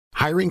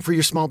Hiring for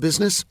your small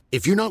business?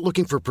 If you're not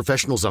looking for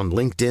professionals on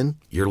LinkedIn,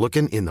 you're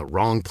looking in the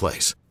wrong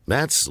place.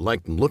 That's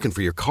like looking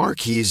for your car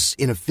keys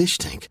in a fish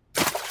tank.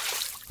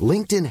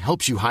 LinkedIn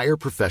helps you hire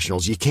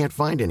professionals you can't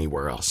find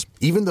anywhere else,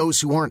 even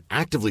those who aren't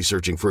actively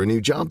searching for a new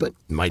job but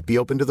might be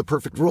open to the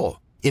perfect role.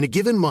 In a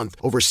given month,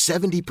 over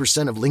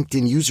 70% of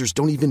LinkedIn users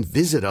don't even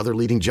visit other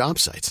leading job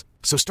sites.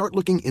 So start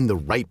looking in the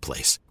right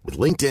place. With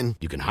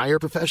LinkedIn, you can hire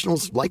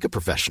professionals like a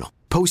professional.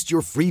 Post your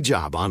free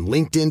job on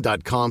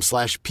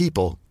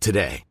linkedin.com/people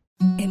today.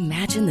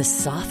 Imagine the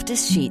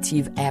softest sheets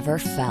you've ever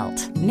felt.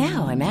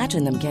 Now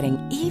imagine them getting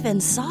even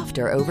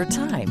softer over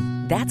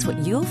time. That's what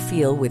you'll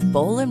feel with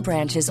Boll &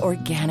 Branch's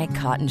organic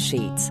cotton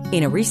sheets.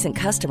 In a recent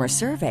customer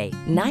survey,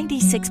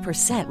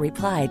 96%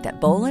 replied that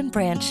Boll &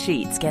 Branch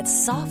sheets get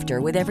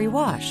softer with every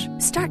wash.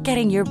 Start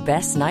getting your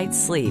best night's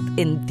sleep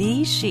in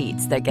these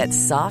sheets that get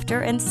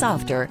softer and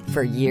softer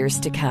for years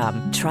to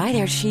come. Try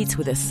their sheets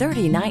with a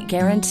 30-night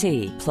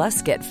guarantee.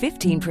 Plus, get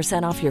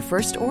 15% off your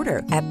first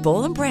order at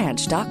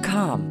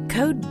bollandbranch.com.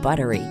 Code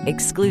BUTTERY.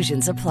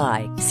 Exclusions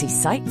apply. See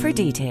site for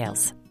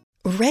details.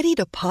 Ready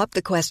to pop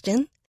the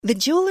question? The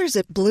jewelers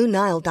at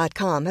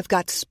BlueNile.com have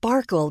got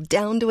sparkle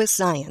down to a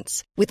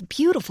science with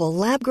beautiful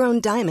lab-grown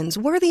diamonds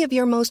worthy of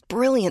your most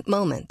brilliant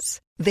moments.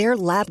 Their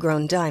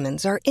lab-grown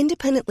diamonds are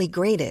independently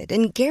graded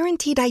and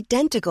guaranteed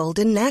identical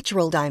to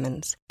natural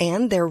diamonds,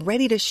 and they're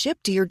ready to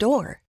ship to your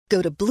door.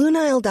 Go to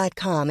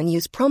BlueNile.com and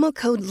use promo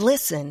code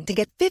LISTEN to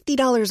get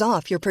 $50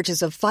 off your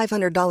purchase of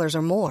 $500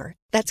 or more.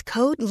 That's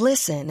code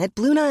LISTEN at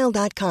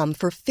BlueNile.com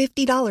for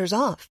 $50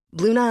 off.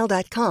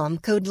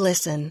 BlueNile.com, code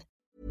LISTEN.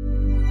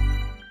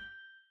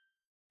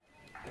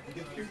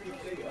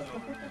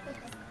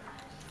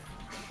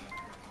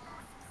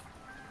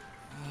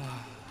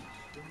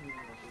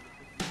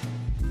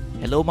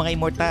 Hello mga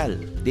immortal!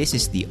 This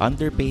is the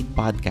Underpaid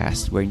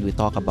Podcast wherein we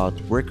talk about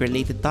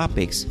work-related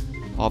topics,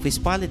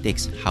 office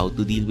politics, how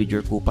to deal with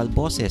your kupal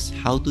bosses,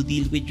 how to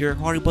deal with your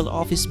horrible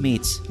office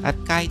mates, at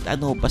kahit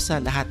ano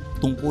basta lahat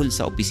tungkol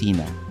sa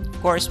opisina.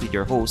 Of course, with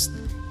your host,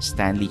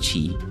 Stanley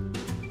Chi.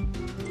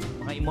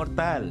 Mga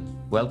immortal,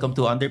 welcome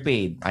to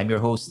Underpaid. I'm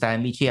your host,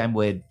 Stanley Chi. I'm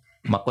with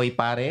Makoy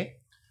Pare.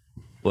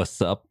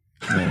 What's up?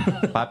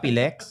 Papi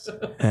Lex.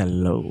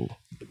 Hello.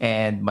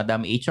 And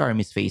Madam HR,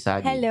 Miss Faye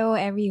Sagi. Hello,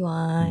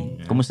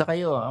 everyone. Kumusta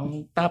kayo?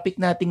 Ang topic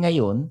natin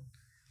ngayon,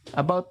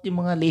 about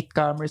yung mga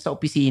latecomers sa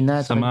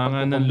opisina. Sama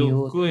nga ng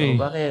loob ko eh.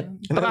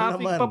 Bakit?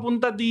 Traffic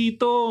papunta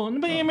dito. Ano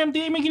ba yung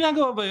MMDA? May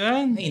ginagawa ba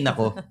yan? Ay,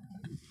 nako.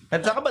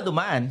 At saan ka ba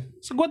dumaan?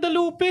 Sa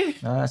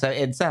Guadalupe. Sa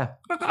EDSA.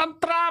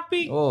 Ang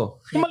traffic. Oh.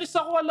 Umalis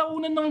ako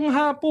 1:00 ng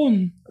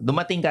hapon.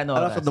 Dumating ka ano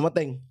oras? Sa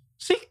dumating?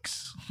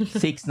 6.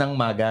 6 ng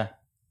maga.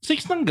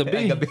 6 ng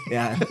gabi.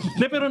 Yeah.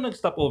 De, pero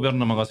nag-stop over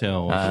naman kasi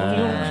ako.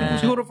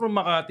 Siguro from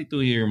Makati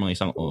to here,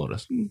 mga 1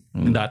 oras.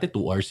 Dati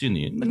 2 hours yun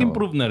eh.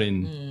 Nag-improve na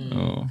rin.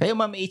 Kayo,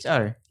 Ma'am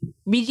HR?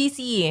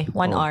 BGC,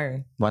 1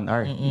 hour. 1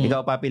 hour.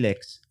 Ikaw, Papi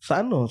Lex?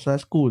 Sa Sa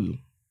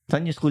school.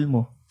 Saan yung school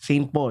mo?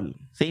 St. Paul.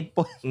 St.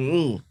 Paul?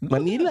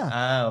 Manila.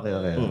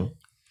 Okay.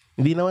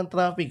 Hindi naman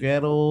traffic,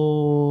 pero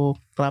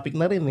traffic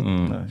na rin eh.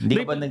 Hindi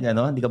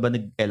ka ba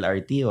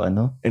nag-LRT o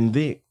ano?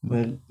 Hindi.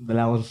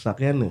 Dala akong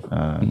sasakyan eh.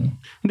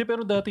 Hindi,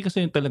 pero dati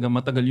kasi talaga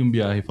matagal yung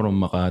biyahe from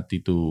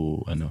Makati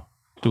to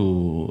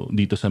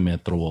dito sa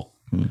Metro Walk.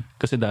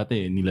 Kasi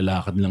dati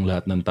nilalakad lang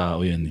lahat ng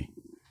tao yan eh.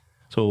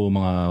 So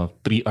mga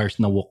 3 hours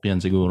na walk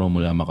yan siguro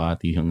mula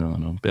Makati hanggang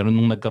ano. Pero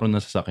nung nagkaroon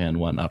ng sasakyan,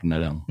 1 hour na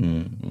lang.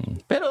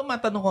 Pero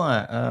matanong ko nga,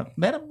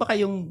 meron ba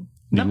kayong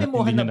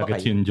namemuhan na ba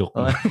kayo? Hindi na joke.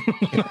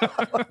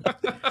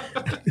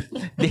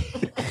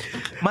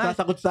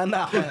 Sasagot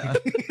sana ako.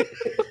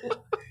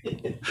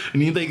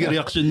 Hinihintay ko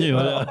reaction niyo.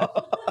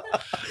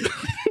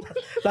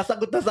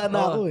 Sasagot na sana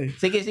ako eh.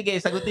 Sige,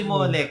 sagutin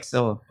mo, Lex.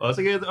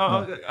 Sige,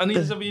 ano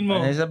yung sabihin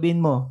mo? Ano yung sabihin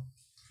mo?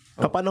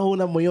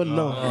 Kapanahunan mo yun,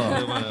 no?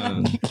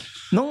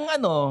 Nung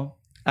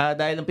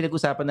dahil ang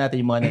pinag-usapan natin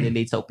yung mga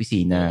nalilate sa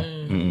opisina,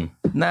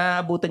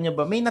 naabutan niyo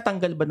ba, may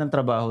natanggal ba ng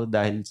trabaho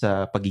dahil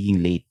sa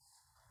pagiging late?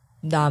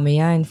 Dami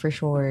yan, for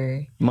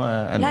sure.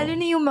 Lalo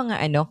na yung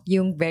mga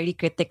yung very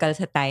critical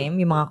sa time,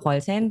 yung mga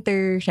call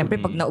center. Siyempre,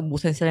 pag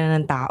naubusan sila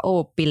ng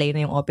tao, pilay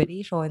na yung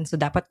operation. So,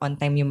 dapat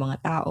on time yung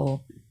mga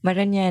tao.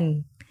 Maran yan.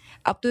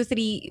 Up to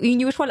 3,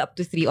 yung usual up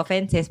to 3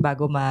 offenses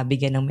bago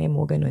mabigyan ng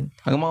memo, ganun.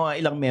 Hanggang mga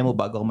ilang memo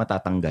bago ako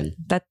matatanggal?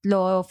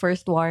 3,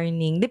 first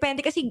warning.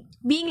 Depende kasi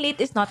being late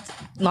is not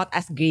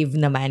as grave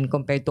naman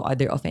compared to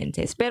other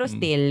offenses. Pero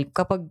still,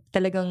 kapag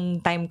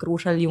talagang time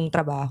crucial yung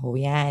trabaho,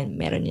 yan,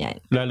 meron yan.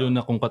 Lalo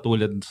na kung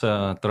katulad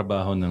sa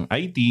trabaho ng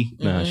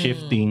IT na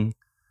shifting,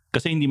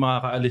 kasi hindi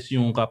makakaalis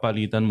yung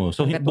kapalitan mo.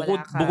 So,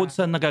 bukod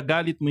sa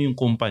nagagalit mo yung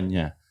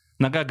kumpanya,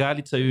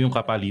 nagagalit sa'yo yung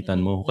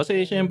kapalitan mo.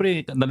 Kasi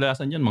syempre,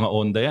 kadalasan yan, mga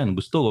onda yan.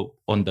 Gusto,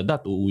 on the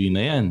dot, uuwi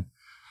na yan.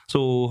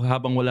 So,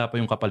 habang wala pa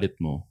yung kapalit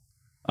mo,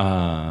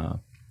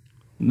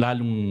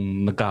 lalong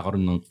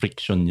nagkakaroon ng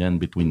friction yan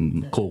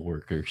between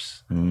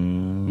co-workers.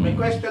 May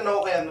question ako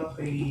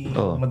kay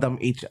Madam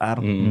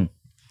HR.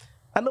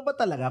 Ano ba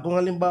talaga? Kung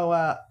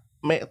halimbawa,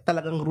 may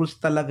talagang rules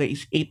talaga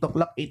is 8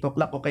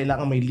 o'clock o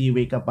kailangan may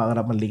leeway ka para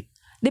malate?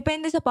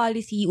 Depende sa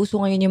policy. Uso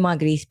ngayon yung mga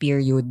grace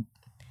period.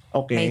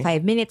 Okay. May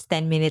 5 minutes,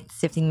 10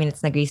 minutes, 15 minutes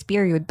na grace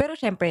period. Pero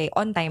syempre,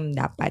 on time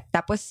dapat.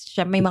 Tapos,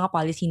 may mga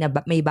policy na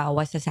may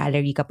bawas sa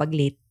salary kapag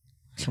late.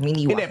 So,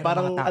 Hindi,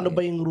 parang ano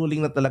ba yung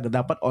ruling na talaga?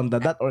 Dapat on the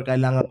dot or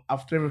kailangan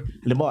after,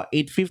 alam mo,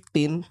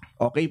 8:15,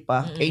 okay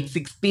pa.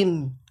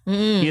 8:16,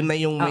 yun na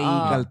yung may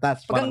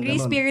kaltas. Pag ang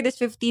grace period is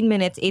 15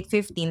 minutes,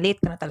 8:15, late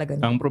ka na talaga.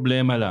 Ang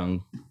problema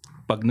lang,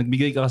 pag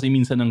nagbigay ka kasi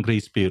minsan ng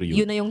grace period,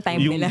 yun na yung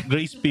time nila. Yung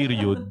grace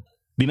period,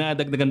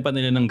 dinadagdagan pa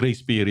nila ng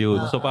grace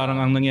period. So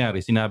parang ang nangyari,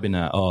 sinabi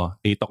na,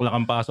 8 o'clock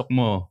ang pasok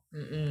mo.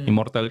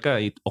 Immortal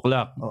ka, 8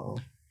 o'clock.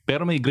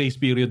 Pero may grace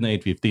period na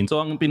 8:15. So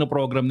ang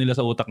pinoprogram nila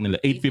sa utak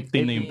nila,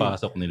 8:15 na yung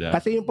pasok nila.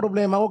 Kasi yung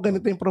problema ko,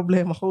 ganito yung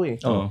problema ko eh.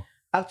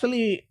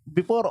 Actually,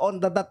 before on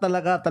the dot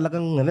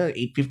talagang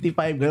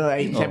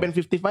 8:55,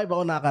 7:55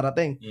 ako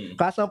nakarating.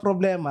 Kaso ang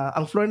problema,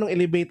 ang floor ng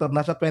elevator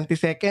nasa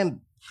 22nd.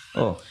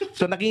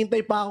 So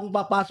naghihintay pa akong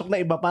papasok na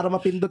iba para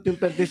mapindot yung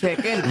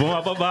 22nd.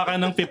 Bumababa ka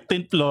ng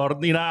 15th floor,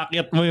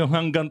 inaakyat mo yung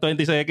hanggang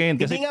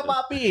 22nd. Kasi Hindi nga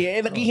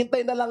papi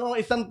naghihintay na lang ako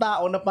isang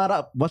tao na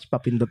para, boss,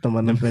 papindot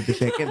naman ng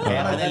 22nd.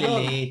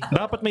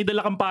 dapat may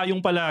dala kang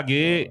payong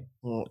palagi.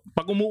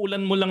 Pag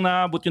umuulan mo lang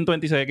naabot yung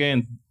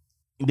 22nd.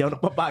 Hindi ako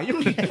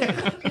nagpapayong.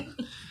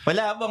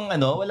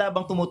 Wala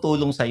bang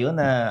tumutulong sa'yo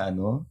na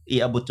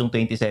iabot yung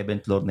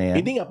 27th floor na yan?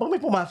 Hindi nga, pag may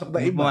pumasok na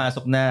iba.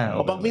 Pumasok na.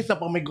 O pag minsan,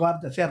 pag may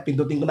guardia, sir,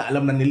 pindutin ko na,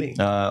 alam na nila eh.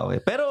 Okay.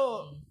 Pero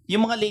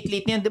yung mga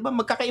late na yan, di ba,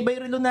 magkakaiba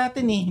yung relo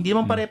natin eh. Hindi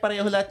naman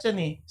pare-pareho lahat yan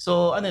eh.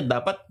 So,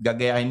 dapat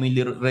gagayahin mo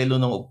yung relo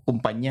ng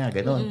kumpanya,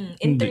 gano'n.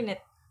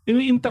 Internet. Yung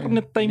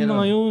internet time na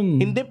ngayon.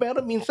 Hindi, pero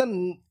minsan,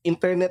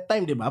 internet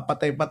time, di ba?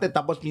 Patay-patay.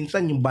 Tapos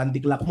minsan, yung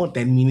bandy clock mo,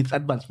 10 minutes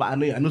advance.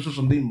 Paano yun? Ano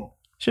susundin mo?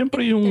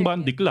 Siyempre yung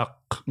bandy clock.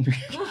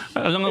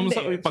 Alam mo,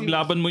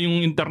 paglaban mo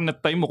yung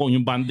internet time mo kung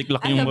yung bandy clock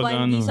yung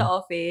bandy sa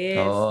office.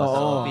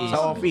 Sa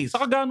office.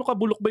 Saka gaano ka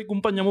bulok ba yung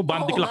kumpanya mo,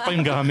 bandy clock pa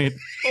yung gamit.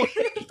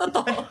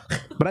 Totoo.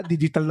 Brad,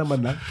 digital naman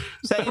lang.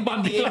 Sa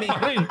bandy clock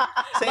pa rin.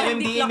 Sa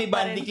MMDA may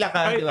bandy clock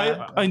ha, di ba?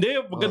 Ay, hindi.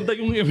 Maganda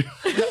yung...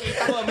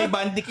 Nakita ko, may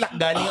bandy clock.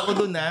 Galing ako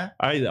dun ha.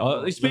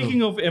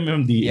 Speaking of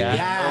MMDA.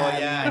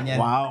 Yan.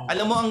 Wow.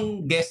 Alam mo,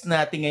 ang guest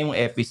natin ngayong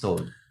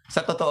episode, sa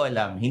totoo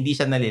lang, hindi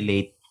siya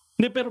nalilate.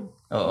 Hindi, pero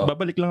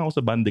babalik lang ako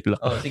sa bandy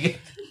clock. Sige.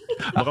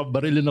 Baka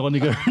barilin ako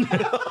ni Gern.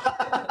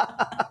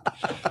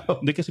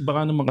 Hindi kasi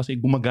baka naman kasi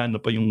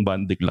gumagana pa yung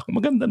bandy clock.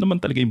 Maganda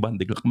naman talaga yung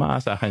bandy clock.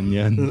 Maasahan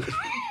yan.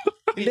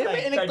 Hindi,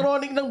 may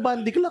electronic ng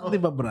bandy clock,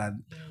 di ba, Brad?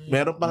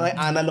 Meron pa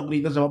nga analog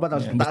rito sa baba.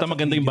 Basta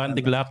maganda yung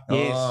bandy clock.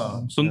 Yes.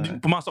 So,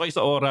 pumasok kayo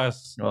sa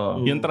oras.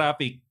 Yung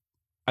traffic,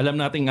 alam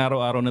natin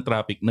araw-araw na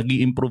traffic,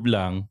 nag-i-improve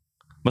lang.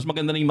 Mas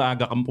maganda na yung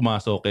maaga kang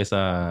pumasok kaysa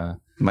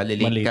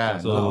malilate ka.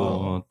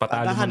 So,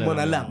 patalo mo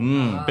na lang.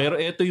 Pero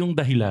ito yung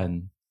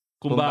dahilan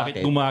kung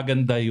bakit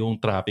gumaganda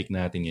yung traffic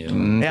natin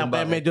ngayon.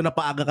 Kaya medyo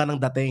napaaga ka ng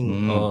dating.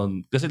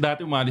 Kasi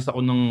dati umalis ako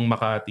ng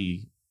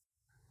Makati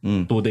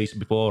 2 days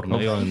before.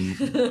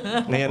 Ngayon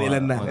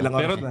ilan na? Ilang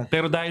oras na?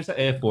 Pero dahil sa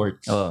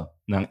efforts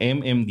ng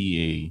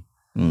MMDA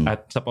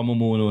at sa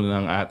pamumuno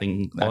ng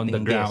ating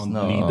on-the-ground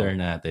leader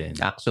natin.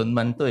 Action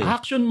man to eh.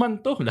 Action man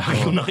to.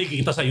 Lagi ko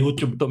nakikita sa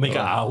YouTube to, may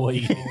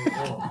kaaway.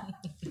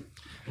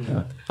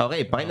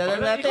 Okay, pakilala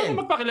natin. Ikaw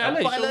magpakilala.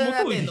 Pakilala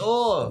natin.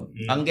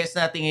 Ang guest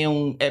natin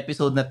ngayong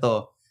episode na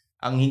to,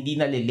 ang hindi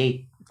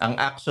nalilate, ang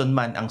action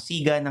man, ang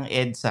siga ng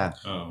EDSA,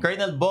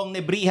 Colonel Bong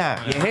Nebriha.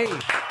 Hey!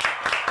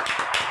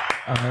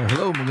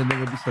 Hello,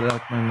 magandang gabi sa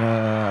lahat ng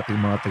ating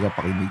mga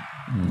tagapakinig.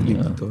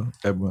 Dito,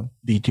 everyone.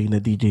 DJ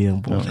na DJ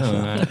ang po.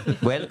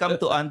 Welcome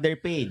to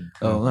Underpaid.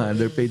 Oo nga,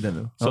 underpaid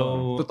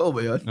So, totoo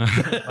ba yun?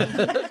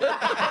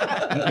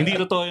 Hindi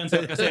totoo yun,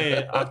 sir,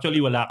 kasi actually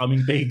wala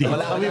kaming pay dito.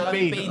 Wala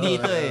kaming pay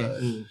dito eh.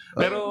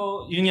 Pero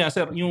yun nga,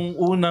 sir, yung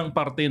unang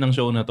parte ng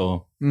show na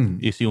to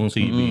is yung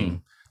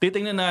CV.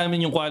 Titingnan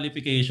namin yung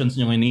qualifications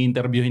nyo,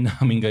 ini-interviewin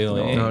namin kayo.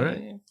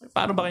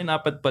 Paano ba kayo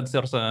napadpad,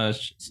 sir,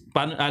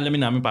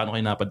 alamin namin paano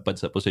kayo napadpad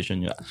sa position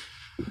nyo.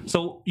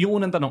 So,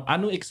 yung unang tanong,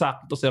 ano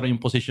eksakto, sir,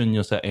 yung position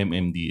nyo sa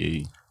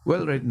MMDA?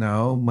 Well, right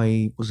now,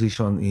 my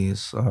position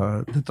is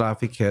the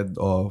traffic head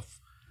of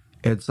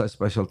EDSA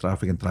Special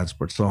Traffic and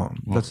Transport Zone.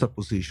 That's the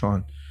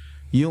position.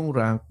 Yung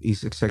rank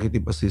is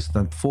Executive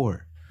Assistant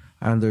 4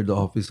 under the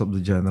Office of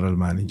the General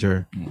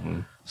Manager.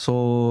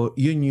 So,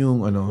 yun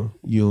yung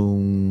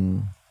yung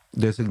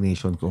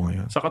designation ko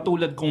ngayon. Sa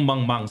katulad kong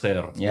mangmang,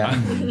 sir. Yeah.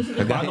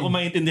 Paano ko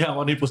maintindihan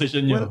kung ano yung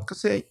position nyo? Well,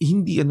 kasi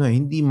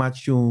hindi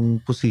match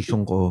yung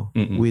position ko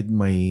with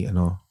my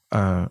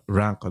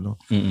rank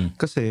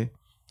Kasi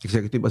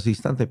executive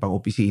assistant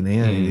pang-opisina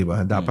yan, di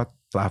ba?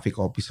 Dapat traffic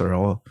officer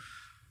ako.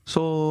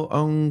 So,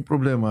 ang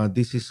problema,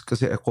 this is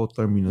kasi a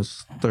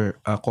coterminous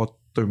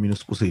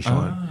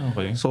position.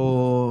 Okay.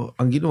 So,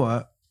 ang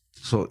ginawa,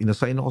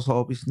 inassign ako sa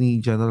office ni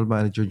General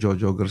Manager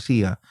Jojo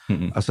Garcia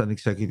as an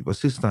executive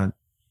assistant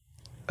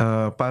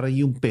para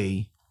yung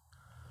pay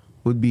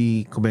would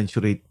be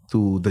commensurate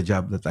to the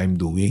job that I'm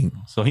doing.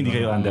 So, hindi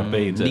kayo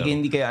underpaid, sir?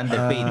 Hindi kayo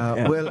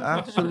underpaid. Well,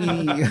 actually...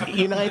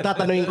 Yun na kayo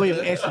tatanungin ko,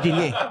 yung SG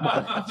niya.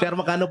 Sir,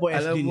 magkano po SG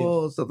niya? Alam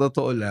mo, sa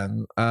totoo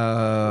lang,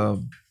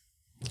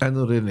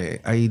 ano rin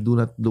I do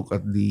not look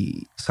at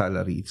the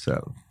salary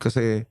itself.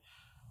 Kasi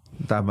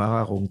tama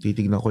ka kung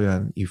titignan ko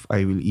yan, if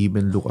I will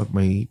even look at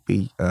my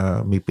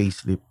pay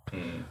slip,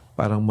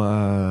 parang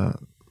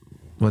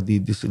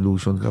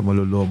madidisillusion ka,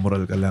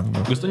 moral ka lang.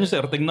 No? Gusto niyo,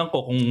 sir, tignan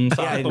ko kung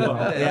sakto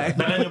ba.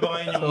 Dala niyo ba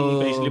ngayon yung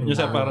payslip niyo,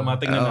 sir, para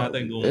matignan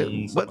natin kung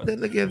but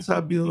then again,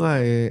 sabi ko nga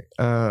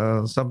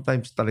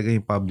sometimes talaga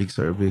yung public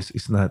service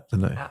is not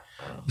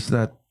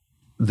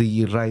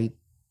the right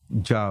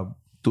job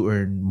to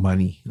earn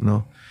money,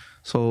 no?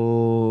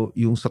 So,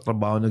 yung sa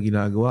trabaho na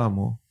ginagawa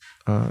mo,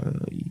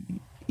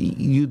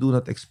 you do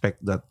not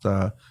expect that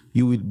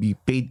you will be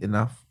paid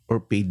enough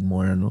or paid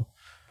more, no?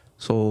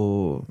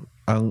 So,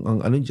 ang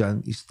ano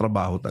dyan is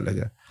trabaho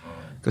talaga.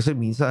 Kasi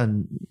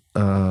minsan,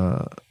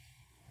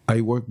 I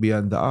work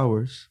beyond the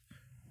hours.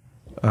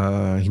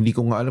 Hindi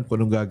ko nga alam kung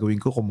anong gagawin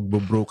ko, kung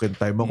magbo-broken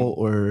time ako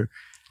or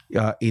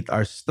 8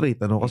 hours straight.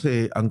 Ano?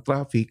 Kasi ang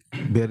traffic,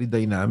 very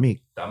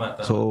dynamic. Tama.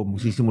 So,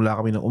 magsisimula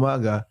kami ng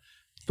umaga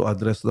to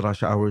address the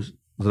rush hours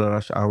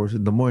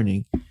in the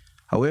morning.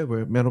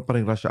 However, meron pa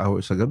rin rush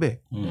hours sa gabi.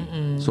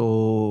 So,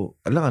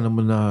 alam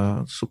naman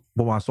na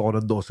pumasok ako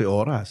ng 12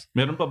 oras.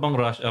 Meron pa bang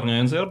rush hour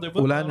ngayon, sir?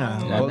 Diba? Wala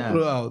na. All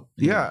throughout.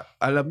 Yeah.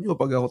 Alam nyo,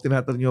 pag ako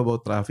tinatanong nyo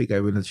about traffic,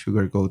 I will not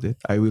sugarcoat it.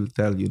 I will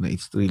tell you na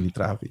it's really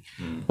traffic.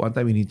 One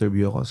time in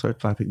interview ako, sir,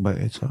 traffic ba?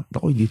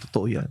 Naku, hindi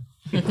totoo yan.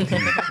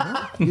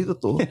 Hindi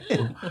totoo.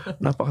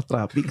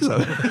 Napaka-traffic.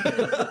 Sabi.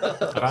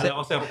 Akala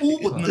ko, sir,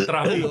 ubod ng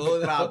traffic.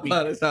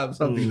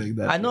 Something like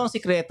that. Ano ang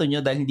sikreto nyo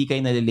dahil hindi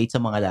kayo nalilate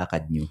sa mga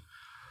lakad nyo?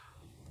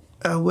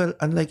 Well,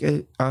 unlike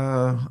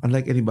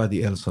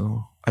anybody else,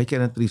 I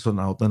cannot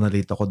reason out na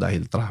nalate ako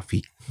dahil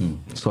traffic.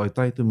 So I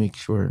try to make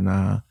sure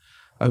na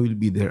I will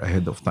be there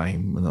ahead of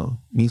time.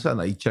 Minsan,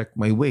 I check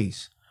my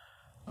ways.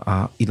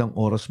 Ilang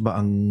oras ba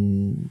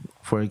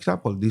for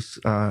example, this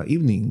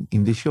evening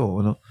in this show,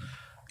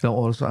 ilang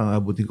oras ang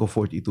abutin ko?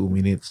 42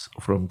 minutes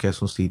from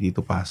Quezon City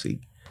to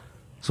Pasig.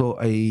 So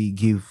I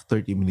give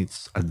 30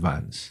 minutes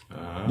advance.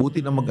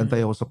 Buti na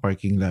magantay ako sa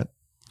parking lot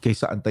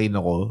kaysa antayin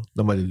ako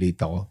na malilate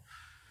ako.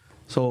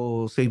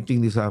 So, same thing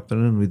this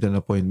afternoon with an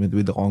appointment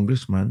with the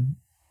congressman.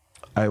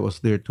 I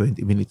was there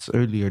 20 minutes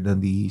earlier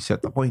than the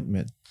set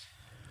appointment.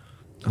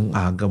 Ang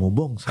aga mo,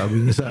 Bong.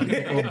 Sabi niya sa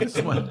akin,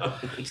 congressman.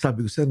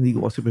 Sabi ko, sir, hindi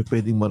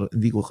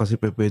ko kasi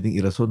pwedeng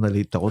irason na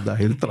late ako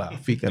dahil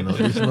traffic.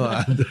 There's no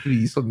other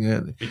reason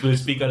nga. It will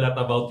speak a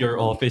lot about your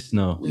office,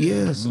 no?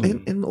 Yes.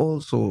 And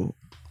also,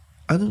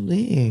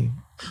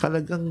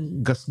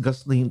 talagang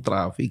gas-gas na yung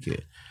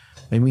traffic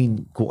I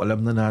mean, kung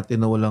alam na natin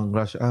na walang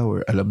rush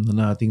hour, alam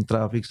na nating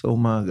traffic sa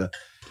umaga,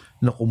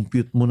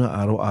 na-compute mo na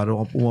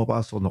araw-araw kang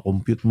pumapasok,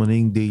 na-compute mo na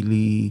yung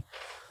daily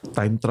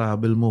time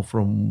travel mo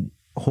from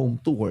home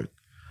to work,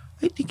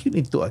 I think you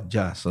need to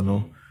adjust,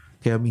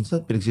 Kaya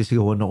minsan,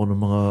 pinagsisigawan ako ng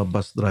mga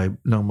bus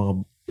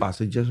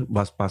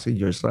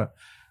passengers sa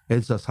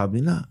EDSA,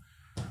 sabi na,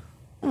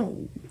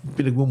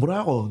 pinagmumura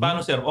ako.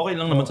 Paano, sir? Okay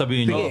lang naman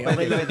sabihin nyo. Sige,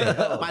 okay lang.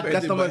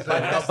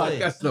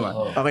 Podcast naman.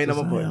 Okay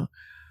naman po.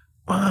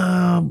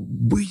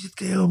 Buisit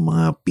kayo,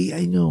 mga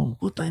PI nyo.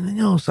 Putay na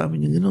nyo. Sabi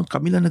nyo gano'n.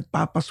 Kami lang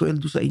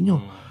nagpapasweldo sa inyo.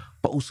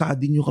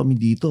 Pausadin nyo kami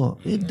dito.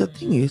 And the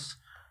thing is,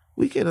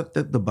 we cannot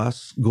let the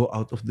bus go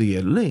out of the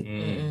yellow lane.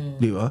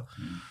 Di ba?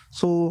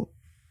 So,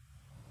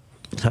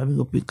 sabi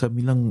ko,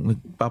 kami lang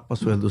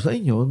nagpapasweldo sa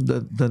inyo.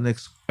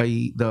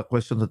 The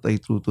question that I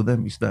threw to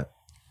them is that,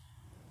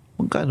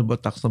 magkano ba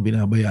tax na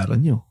binabayaran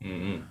nyo?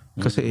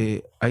 Kasi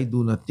I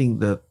do not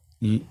think that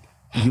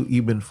you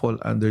even fall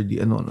under the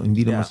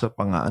hindi naman sa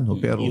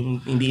pero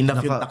hindi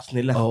enough yung tax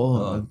nila.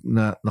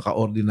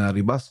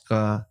 Naka-ordinary bus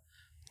ka,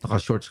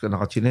 naka-shorts ka,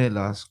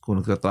 naka-chinelas, kung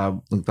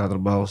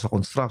nagtatrabaho sa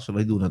construction,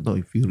 I do not know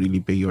if you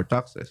really pay your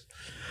taxes.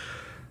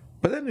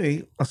 But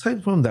anyway,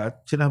 aside from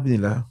that, sinabi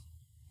nila,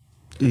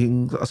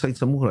 aside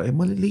sa mura,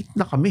 malilate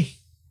na kami.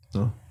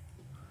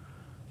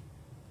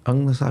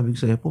 Ang nasabi ko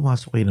sa inyo,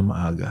 pumasok kayo na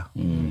maaga.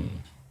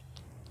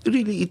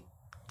 Really,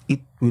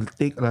 it will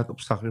take a lot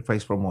of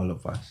sacrifice from all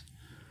of us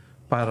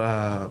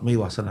para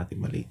maiwasan natin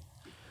mali.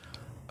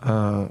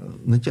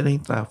 Nandiyan na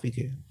yung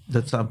traffic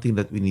That's something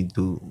that we need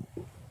to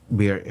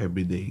bear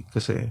every day.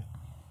 Kasi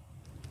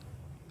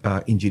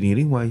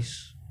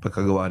engineering-wise,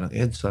 pagkagawa ng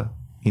EDSA,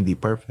 hindi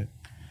perfect.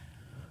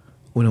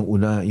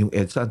 Unang-una, yung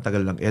EDSA, ang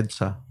tagal ng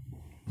EDSA.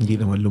 Hindi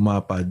naman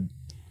lumapad.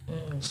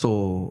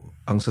 So,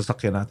 ang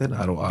sasakyan natin,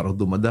 araw-araw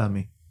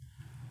dumadami.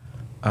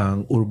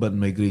 Ang urban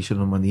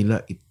migration ng Manila,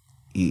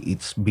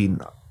 it's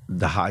been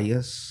the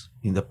highest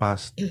in the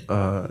past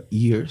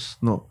years,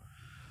 no?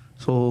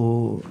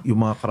 So,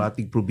 yung mga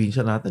karating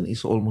probinsya natin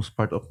is almost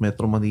part of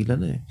Metro Manila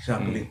na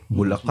Exactly.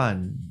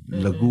 Bulacan,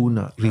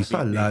 Laguna,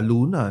 Rizal,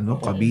 lalo na,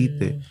 no?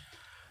 Cavite.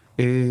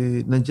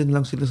 Nandyan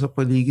lang sila sa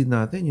paligid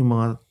natin, yung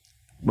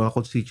mga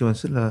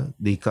constituents sila,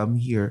 they come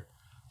here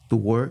to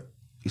work,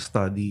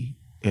 study,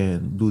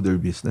 and do their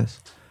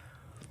business.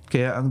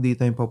 Kaya ang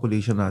daytime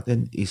population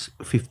natin is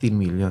 15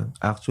 million.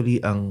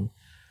 Actually, ang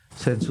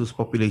census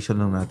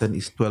population lang natin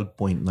is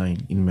 12.9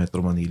 in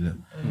Metro Manila.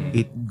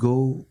 It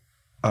go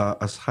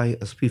as high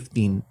as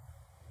 15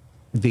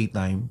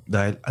 daytime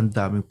dahil ang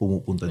daming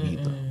pumupunta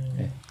dito.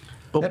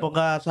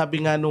 Kumbaga,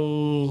 sabi nga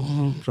nung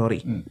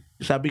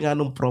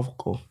prof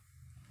ko,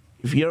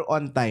 if you're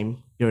on time,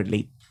 you're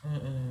late.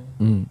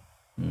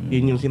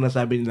 Yun yung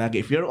sinasabi nila lagi.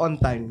 If you're on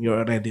time,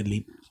 you're already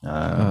late.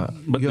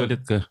 Ba't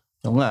galit ka?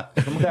 Oo nga.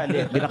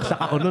 Magalit. Binaksak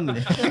ako nun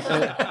eh.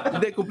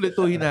 Hindi,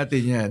 kumpletuhin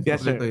natin yan. Yes,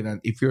 sir.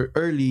 If you're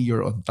early,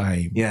 you're on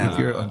time. Yeah. If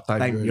you're on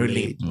time, you're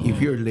late. If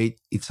you're late,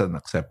 it's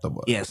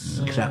unacceptable. Yes,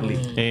 exactly.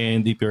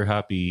 And if you're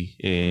happy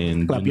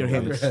and... Clap your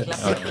hands.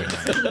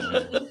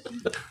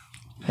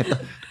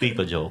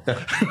 Tito joke.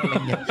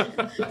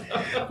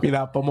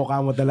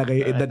 Pinapamukha mo talaga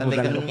yung edad mo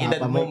talaga. Talagang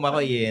edad mo,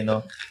 Makoy,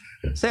 no?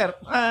 Sir,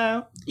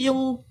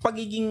 yung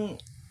pagiging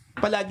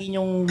palagi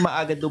nyong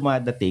maaga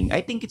dumadating,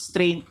 I think it's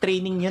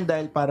training yun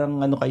dahil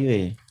parang ano kayo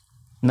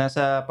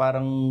nasa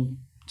parang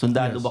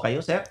sundalo ba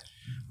kayo, sir?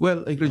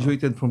 Well, I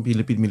graduated from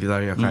Philippine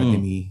Military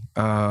Academy.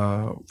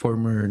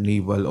 Former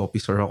naval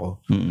officer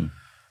ako.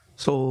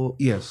 So,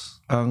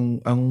 yes,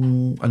 ang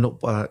ano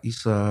pa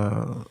is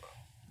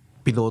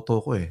piloto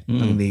ko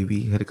ng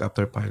Navy,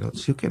 helicopter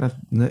pilots. You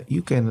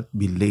cannot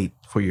be late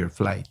for your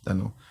flight.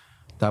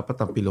 Dapat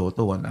ang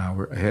piloto 1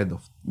 hour ahead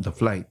of the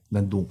flight,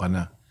 nandun ka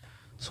na.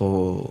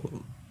 So,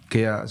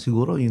 kaya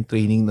siguro yung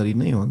training na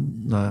rin na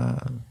yun na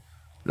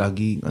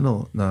laging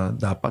na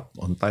dapat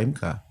on time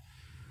ka.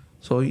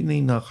 So, yun na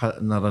yung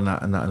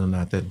naranaan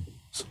natin.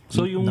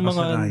 So yung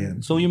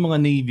mga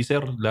Navy,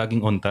 sir, laging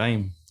on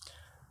time.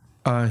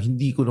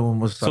 Hindi ko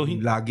naman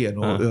masasabing lagi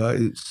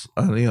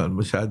yun,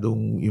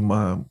 masyadong yung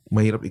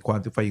mahirap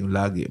i-quantify yung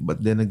lagi. But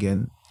then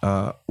again,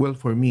 well,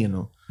 for me,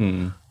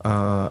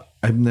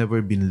 I've never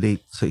been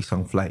late sa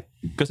isang flight.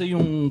 Kasi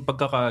yung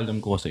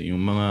pagkakaalam ko kasi,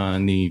 yung mga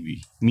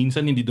Navy,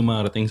 minsan hindi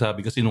dumarating, sabi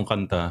kasi nung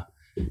kanta,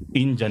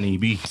 Indian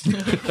Navy.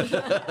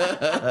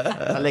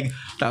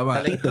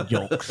 Tama. Tito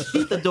jokes.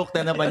 Tito joke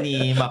na naman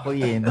ni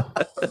Makoy, no?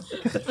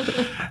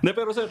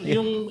 Pero sir,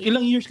 yung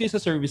ilang years kayo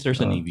sa service, sir,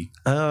 sa Navy?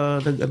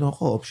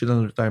 Ako,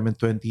 optional retirement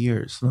 20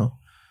 years, no?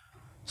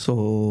 So,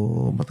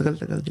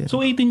 matagal-tagal din.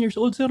 So, 18 years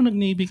old, sir,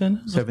 nag-Navy ka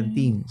na?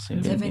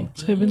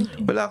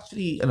 17. Well,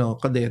 actually,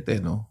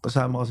 kadete, no?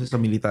 Kasama kasi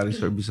sa military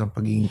service ang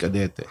pagiging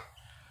kadete.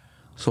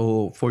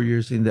 So, 4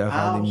 years in the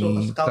academy.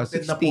 So,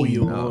 scouted na po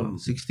yun.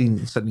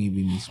 16 sa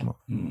Navy mismo.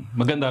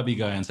 Maganda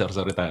bigayan, sir,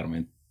 sa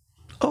retirement?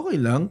 Okay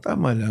lang,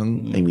 tama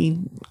lang. I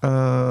mean,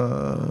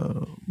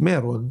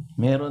 meron.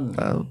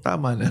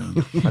 Tama na.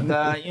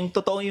 Yung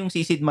totoo yung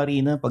sisid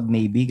marina pag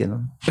Navy,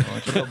 gano'n.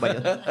 Totoo ba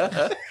yun?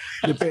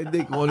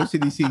 Depende kung ano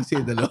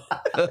sinisisid,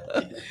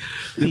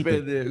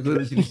 Depende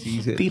kung ano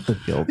sinisisid. Tito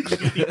jokes.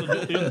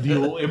 Yung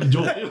DOM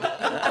joke.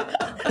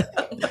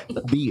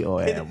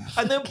 DOM.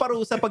 Ano yung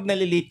parusa pag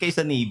nalilate kayo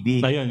sa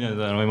Navy? Ayun.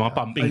 May mga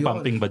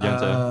pumping ba dyan,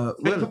 sir?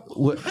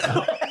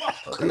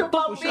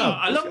 Pumping.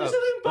 Alam mo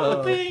sila yung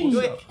pumping.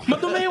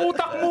 Madumi yung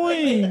utak mo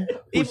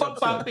Ibang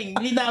pumping,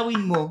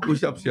 linawin mo.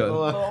 Push-ups yan.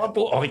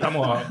 Kita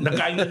mo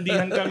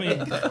nagkaintindihan kami.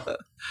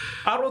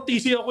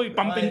 ROTC ako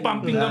pumping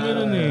kami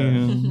nun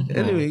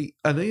Anyway,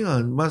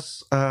 yun,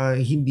 mas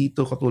hindi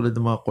to katulad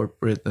ng mga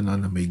corporate na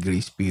may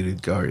grace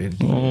period ka or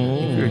anything.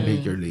 If you're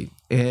late, you're late.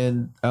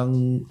 And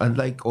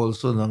unlike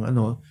also ng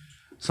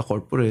sa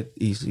corporate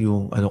is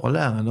yung ka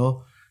lang,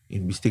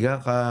 imbestiga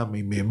ka,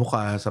 may memo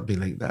ka, something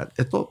like that.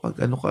 Ito, pag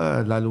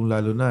ka,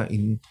 lalong-lalo na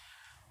in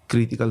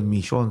critical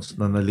missions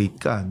na na-late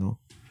ka,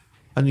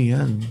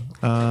 yan?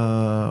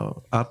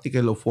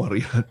 Article of war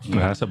yan.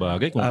 Sa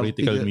bagay, kung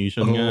critical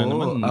mission nga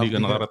naman, hindi ka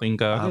nakarating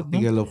ka agad.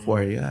 Article of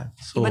war yan.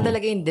 So, iba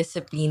talaga yung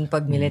discipline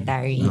pag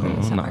military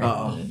sa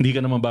army. Hindi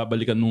ka naman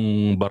babalikan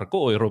nung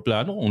barko o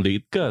aeroplano kung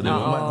late ka. Di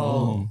ba?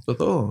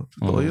 Totoo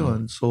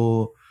yun.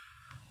 So,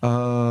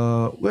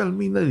 well,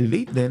 may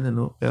nalilate din,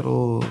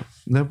 pero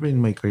never in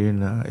my career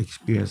na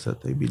experience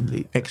that I've been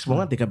late. Ex mo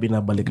nga, di ka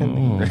binabalikan.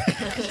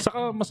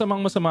 Saka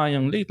masama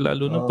yung late,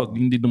 lalo na pag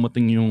hindi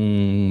dumating yung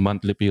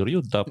monthly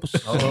period. Tapos,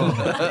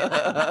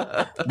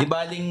 Di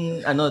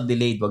baling,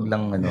 delayed, wag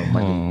lang,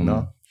 mali,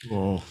 no?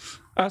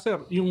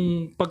 sir,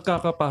 yung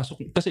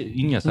pagkakapasok, kasi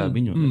yun nga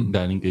sabi nyo,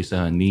 galing kayo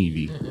sa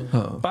Navy.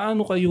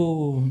 Paano kayo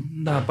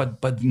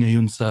napadpad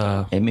ngayon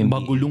sa MMDA?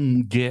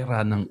 magulong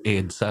gera ng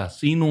EDSA?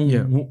 Sinong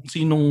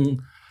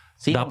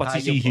dapat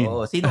sisihin?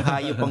 Sinong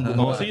hayop ang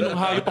gumawa? Sinong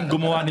hayop ang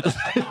gumawa nito?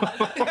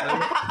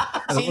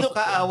 Sino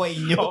kaaway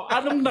nyo?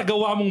 Anong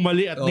nagawa mong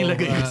mali at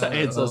nilagay ka sa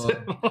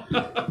EDSA?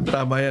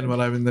 Tama yan.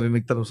 Maraming na rin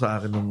nagtanong sa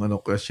akin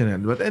ng question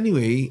yan. But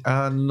anyway,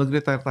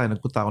 nag-retire tayo.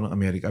 Nagpunta ako ng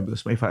Amerika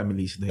because my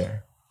family is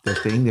there. They're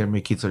staying there.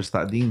 My kids are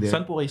studying there.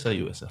 Saan po kayo sa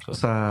US?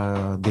 Sa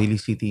Daly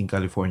City in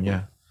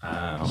California.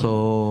 Okay.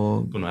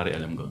 So, kunwari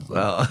alam ko.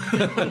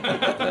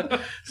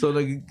 So,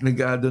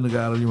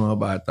 nag-aaral yung mga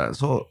bata.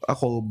 So,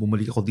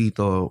 bumalik ako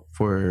dito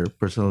for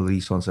personal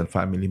reasons and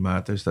family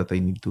matters that I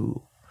need to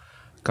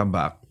come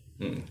back.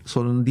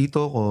 So,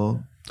 nandito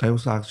ako, I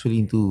was actually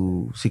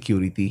into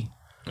security.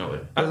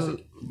 Okay.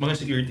 Mga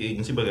security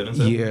agency ba ganun?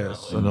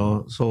 Yes.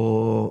 So,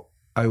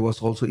 I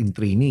was also in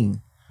training.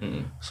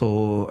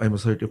 So, I'm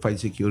a certified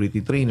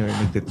security trainer.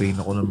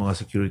 Nagte-train ako ng mga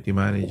security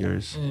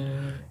managers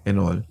and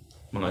all.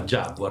 Mga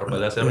Jaguar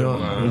pala, sir.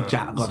 Yung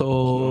Jaguar. So,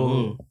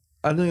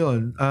 ano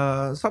yun?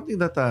 Something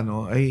that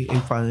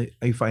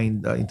I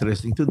find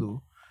interesting to do.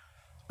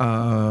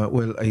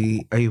 Well,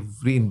 I've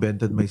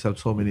reinvented myself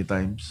so many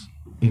times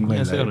in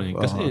my life. Sir,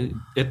 kasi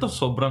ito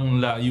sobrang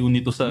layo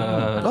nito sa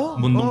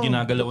mundong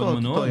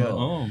ginagalawan mo,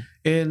 no?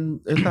 And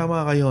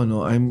tama kayo,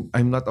 no?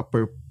 I'm not a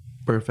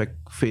perfect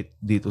fit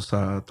dito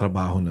sa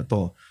trabaho na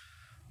to.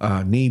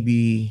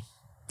 Navy,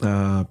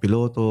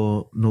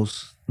 piloto,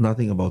 knows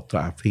nothing about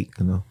traffic,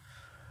 ano?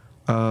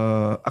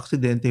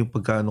 Aksidente yung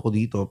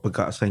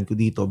pagka-assign ko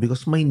dito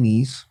because my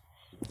niece,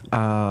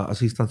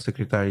 Assistant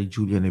Secretary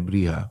Julia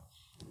Nebrija,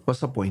 was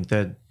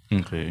appointed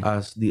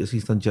as the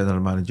Assistant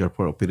General Manager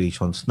for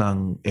Operations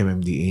ng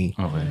MMDA.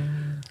 Okay.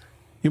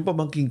 Yung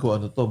pamangkin ko,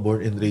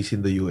 born and raised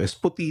in the US,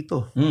 puti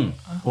ito.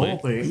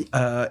 Okay.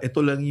 Ito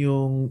lang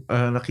yung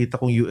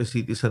nakita kong US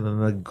citizen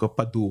na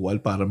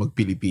nagpaduwal para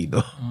mag-Pilipino.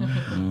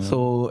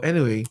 So,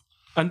 anyway.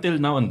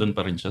 Until now, andun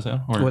pa rin siya, sir?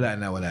 Or... Wala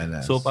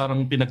na. So,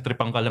 parang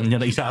pinagtripan ka lang niya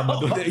na isama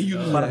doon.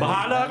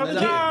 Bahala ka na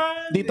dyan!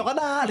 Dito ka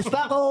na! Alis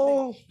na ako!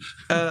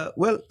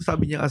 Well,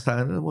 sabi niya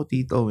sana mo,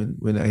 Tito,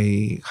 when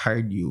I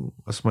hired you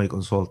as my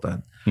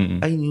consultant,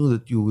 I knew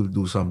that you will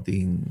do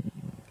something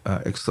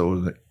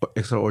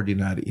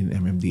extraordinary in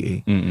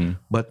MMDA.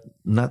 But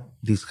not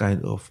this kind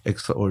of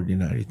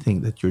extraordinary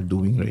thing that you're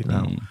doing right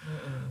now.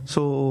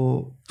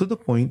 So, to the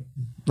point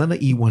na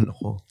naiwan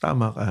ako.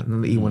 Tama ka,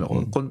 na naiwan ako.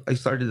 I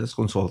started as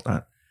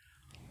consultant.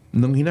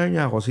 Nung hinar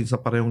niya ako, since na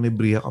parehong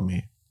Nebrija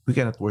kami, we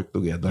cannot work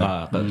together.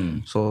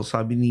 So,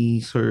 sabi ni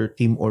Sir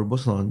Tim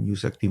Orbos noon,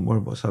 USEC Tim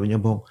Orbos, sabi niya,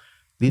 Bong,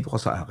 dito ka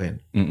sa akin.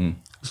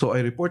 So,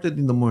 I reported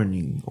in the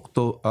morning,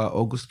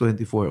 August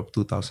 24 of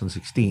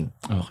 2016.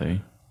 Okay.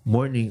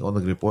 Morning,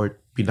 ako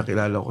nag-report.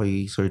 Pinakilala ko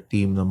kay Sir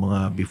Tim ng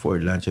mga before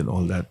lunch and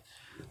all that.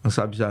 Ang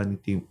sabi sa akin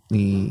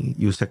ni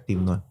USEC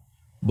Tim noon,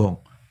 Bong,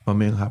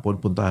 mamayang hapon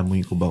puntahan mo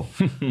yung Cubao.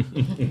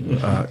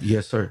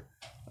 Yes, sir.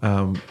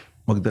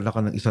 Magdala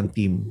ka ng isang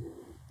team.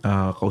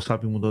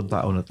 Kausapin mo doon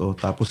tao na to.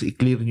 Tapos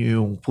i-clear nyo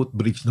yung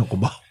footbridge ng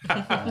Cubao.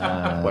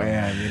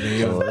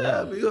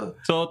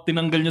 So,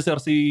 tinanggal nyo, sir,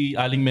 si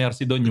Aling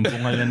Mercy doon. Yung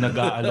pungal na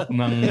nag-aalok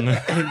ng...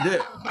 Hindi.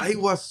 I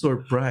was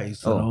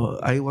surprised.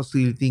 I was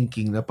really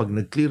thinking na pag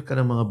nag-clear ka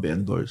ng mga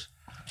vendors,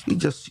 you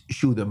just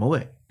shoo them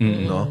away.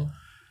 No?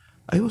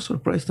 I was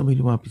surprised na may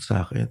lumapit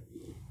sa akin.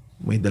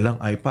 May dalang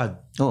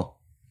iPad.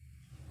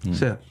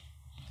 Sir,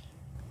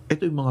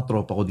 ito yung mga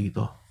tropa ko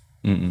dito.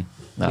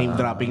 Name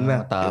dropping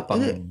na.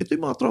 Ito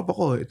yung mga tropa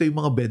ko. Ito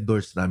yung mga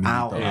vendors namin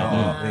dito.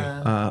 Okay.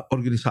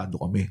 Organisado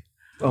kami.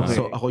 Okay.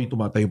 So, ako yung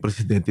tumatayong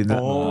presidente na.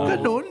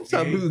 Ganon.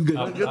 Sabi ko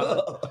ganon.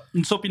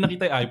 So,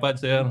 pinakita yung iPad,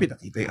 sir?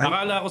 Pinakita yung iPad.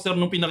 Akala ko, sir,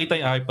 nung pinakita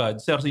yung iPad,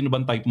 sir, sino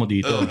bang type mo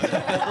dito?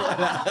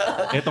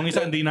 Etong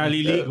isa, hindi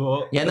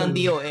naliligo. Yan ang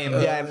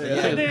DOM.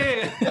 Hindi.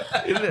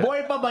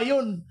 Boy pa ba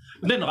yun?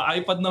 Hindi,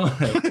 naka-iPad naman.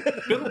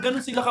 Pero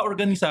ganun sila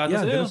ka-organisado,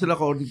 sir. Ganun sila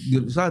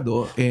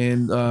ka-organisado.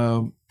 And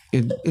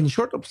in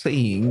short of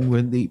saying,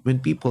 when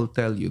people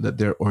tell you that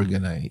they're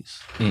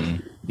organized,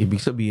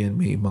 ibig sabihin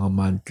may mga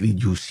monthly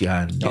dues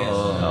yan.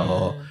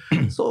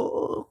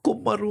 So,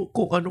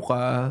 kung ano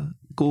ka,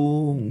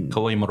 kung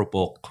Kaway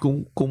marupok.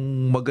 Kung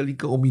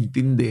magaling ka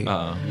umintindi,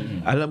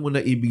 alam mo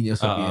na ibig niya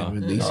sabihin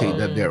when they say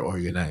that they're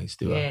organized,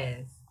 di ba?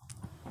 Yes.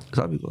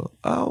 Sabi ko,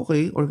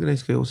 okay,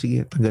 organize kayo.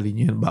 Sige, tanggalin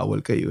niyo yan.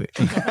 Bawal kayo eh.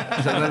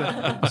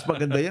 Mas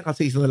maganda yan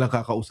kasi isa na lang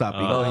kakausapin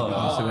ko. Hindi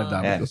ko sila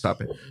dapat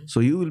usapin.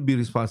 So you will be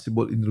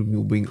responsible in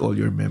removing all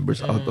your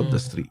members out of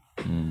the street.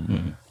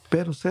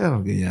 Pero sir,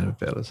 ganyan.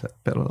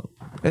 Pero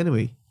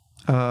anyway,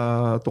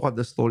 to cut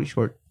the story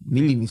short,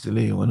 nilinis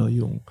nila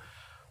yung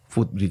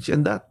footbridge.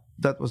 And that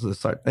was the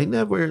start. I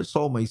never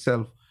saw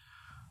myself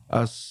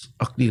as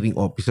a clearing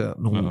officer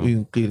nung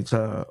yung clearing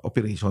sa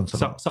operations.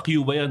 Sa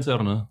Cuba yan, sir,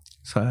 no?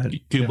 Sa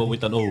Cuba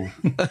with an O.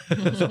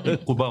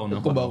 Cubao, no?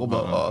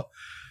 Cubao.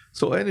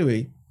 So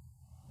anyway,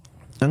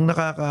 ang na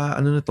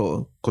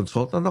to,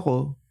 consultant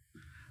ako,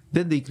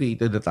 then they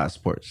created the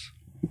task force.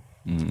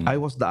 I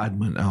was the odd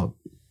man out.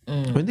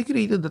 When they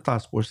created the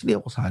task force, hindi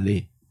ako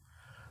sali.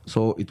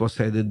 So it was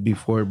headed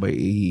before by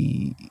a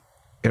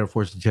Air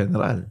Force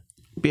General.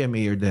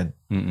 PMA din.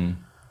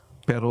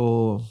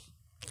 Pero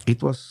it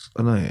was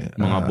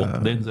mga book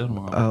din, sir,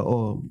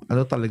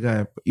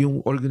 talaga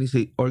yung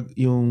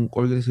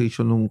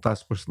organization ng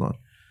task force noon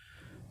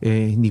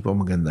hindi pa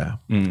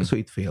maganda. So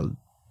it failed.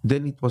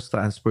 Then it was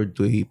transferred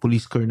to a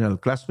police colonel,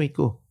 classmate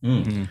ko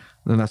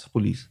na nasa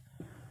police.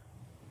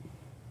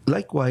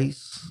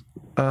 Likewise,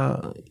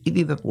 it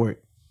did not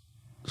work.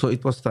 So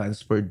it was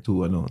transferred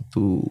to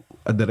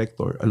a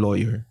director, a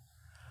lawyer.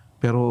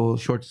 Pero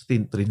short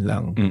stint rin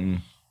lang.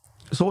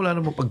 So, wala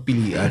namang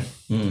pagpilian.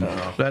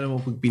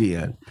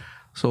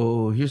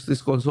 So, here's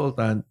this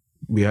consultant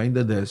behind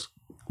the desk.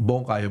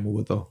 Bong, kaya mo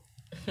ba to?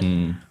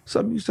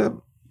 Sabi ko, sir,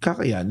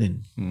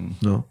 kakayanin.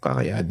 No?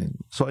 Kakayanin.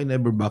 So, I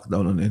never back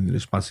down on any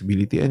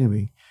responsibility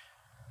anyway.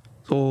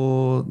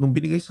 So, nung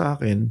binigay sa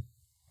akin,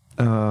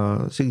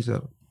 sige, sir.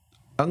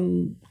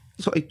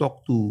 So, I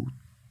talked to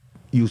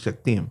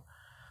USEC team.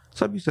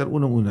 Sabi, sir,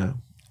 unang-una,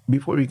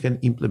 before we can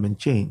implement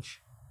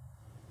change,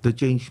 the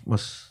change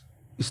must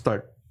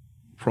start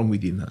from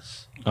within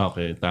us.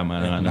 Okay, tama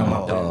na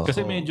nga.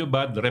 Kasi medyo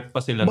bad rep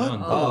pa sila noon.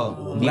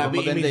 Hindi pa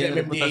maganda yung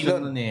reputasyon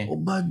nun eh.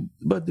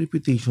 Bad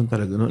reputation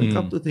talaga. No?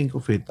 Come to think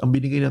of it, ang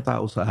binigay na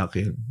tao sa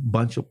akin,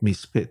 bunch of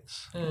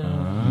misfits.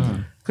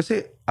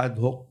 Kasi ad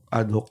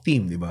hoc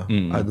team, di ba?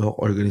 Ad hoc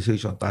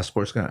organization, task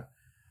force nga.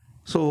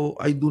 So,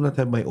 I do not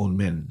have my own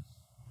men.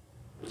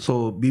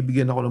 So,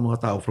 bibigyan ako ng mga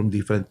tao from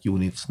different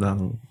units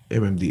ng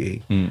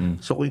MMDA.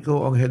 So, kung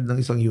ikaw ang head ng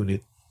isang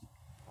unit,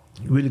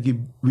 will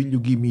you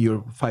give me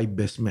your 5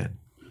 best men?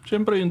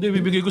 Siyempre, hindi.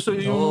 Bibigay ko sa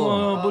iyo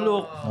yung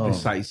bulok.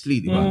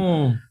 Precisely, di ba?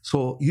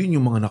 So, yun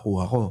yung mga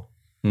nakuha ko.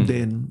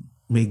 Then,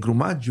 may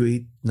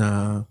graduate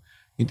na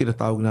yung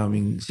tinatawag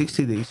naming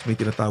 60 days, may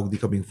tinatawag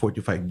din kaming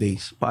 45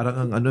 days.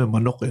 Parang ang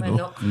manok eh,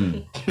 no?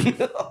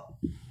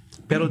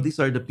 Pero these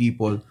are the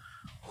people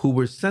who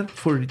were sent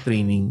for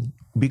retraining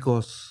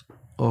because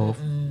of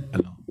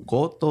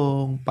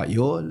kotong,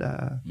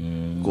 payola,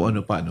 kung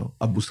ano pa,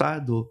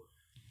 abusado.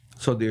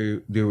 So,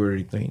 they were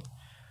retained.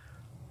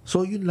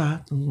 So, yun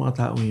lahat ng mga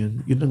tao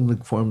yun ang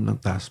nag-form ng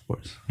task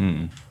force.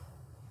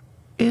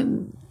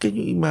 And can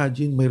you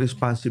imagine my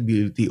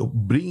responsibility of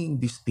bringing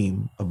this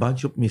team, a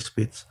bunch of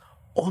misfits,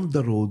 on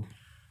the road,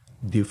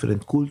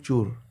 different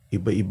culture,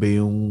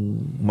 iba-iba yung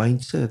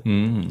mindset.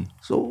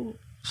 So,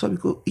 sabi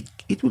ko,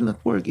 it will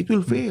not work. It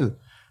will fail.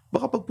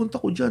 Baka pagpunta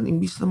ko dyan,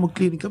 imbis na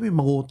mag-clearing kami,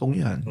 mangutong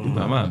yan.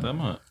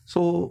 Tama.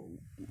 So,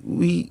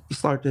 we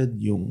started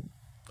yung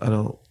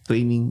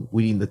training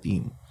within the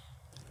team.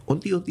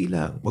 Unti-unti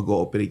lang,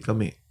 mag-ooperate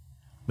kami.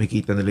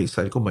 Makita nila yung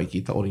style ko,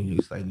 makikita ko rin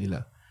yung style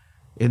nila.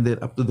 And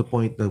then up to the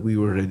point that we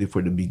were ready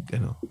for the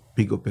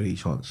big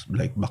operations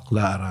like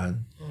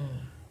Baclaran,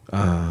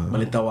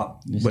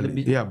 Balintawak.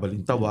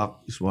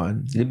 Balintawak is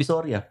one.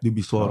 Divisoria.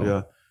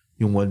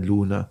 Yung One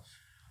Luna.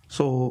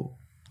 So,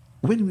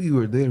 when we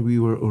were there, we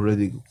were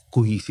already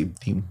cohesive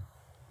team.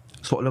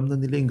 So, alam na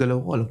nila yung galaw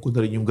ko. Alam ko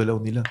na rin yung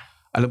galaw nila.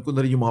 Alam ko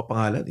na rin yung mga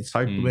pangalan. It's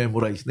hard to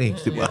memorize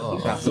names, di ba?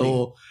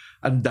 So,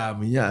 ang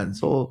dami yan.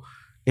 So,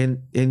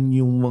 and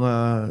yung mga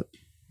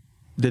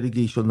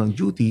delegation ng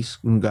duties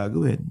kung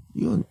gagawin,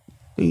 yun,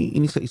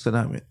 inisa-isa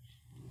namin.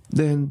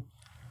 Then,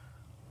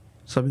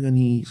 sabi nga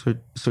ni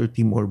Sir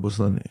Tim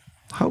Orbos na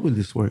how will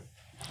this work?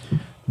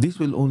 This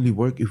will only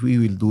work if we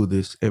will do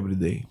this every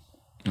day.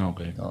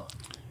 Okay.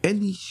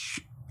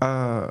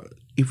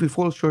 If we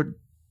fall short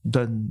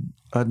than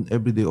an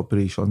everyday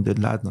operation,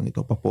 then lahat ng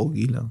ito,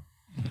 papogi lang.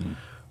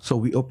 So,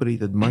 we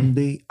operated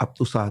Monday up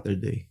to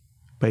Saturday.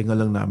 Pahinga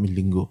lang namin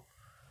Linggo.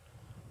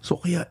 So,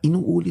 kaya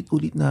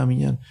inuulit-ulit namin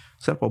yan.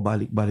 Sir,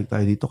 pabalik-balik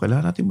tayo dito.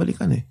 Kailangan natin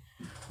balikan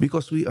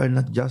Because we are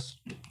not just...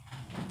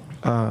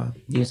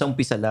 yung sa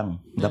umpisa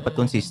lang. Dapat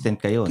consistent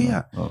kayo.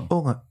 Kaya,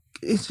 nga,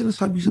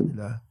 sinasabi sa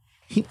nila,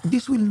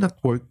 this will not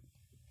work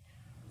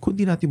kung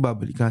di natin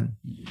babalikan.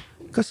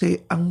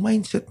 Kasi, ang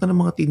mindset na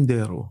ng mga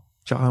tindero,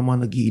 tsaka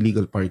mga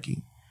nag-illegal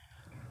parking,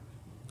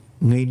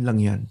 ngayon lang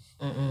yan.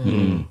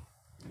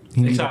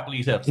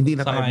 Exactly, sir. Hindi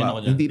na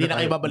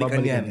kayo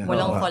babalikan yan.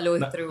 Walang follow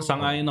through.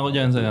 Sangayon ako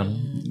dyan, sir.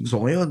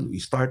 So ngayon,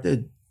 we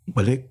started,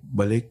 balik.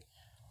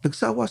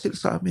 Nagsawa sila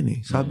sa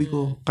amin Sabi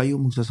ko, kayo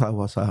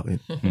magsasawa sa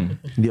akin.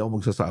 Hindi ako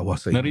magsasawa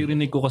sa inyo.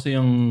 Naririnig ko kasi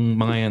yung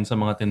mga yan sa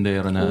mga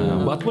tendero na,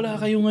 bakit wala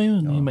kayo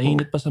ngayon?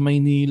 Mainit pa sa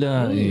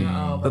Maynila.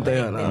 Totoo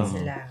yan.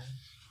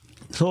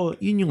 So,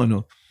 yun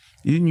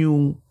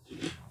yung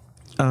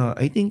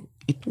I think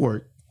it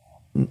worked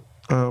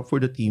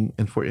for the team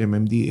and for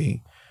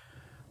MMDA.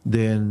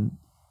 Then,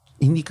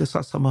 hindi ka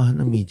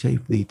sasamahan ng media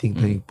if they think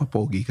na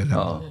papogi ka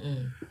lang.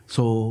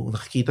 So,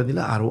 nakikita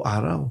nila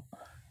araw-araw.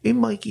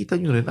 Makikita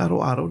nyo rin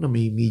araw-araw na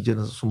may media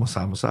na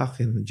sumasama sa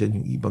akin.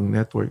 Diyan yung ibang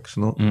networks,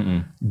 no?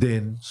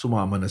 Then,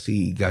 sumama na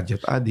si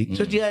Gadget Addict.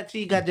 So,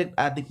 si Gadget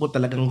Addict po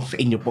talagang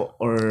sa inyo po?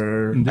 Or...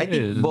 I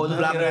think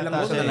volunteer lang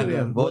po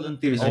talaga.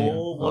 Volunteer siya.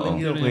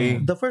 Volunteer. Okay.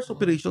 The first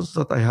operations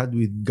that I had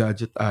with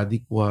Gadget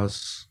Addict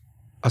was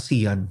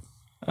ASEAN.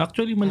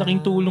 Actually,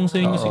 malaking tulong sa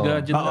inyo si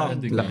Gadget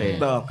Addict.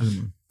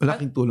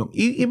 Malaking tulong.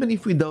 Even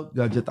if without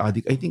Gadget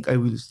Addict, I think I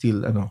will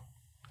still,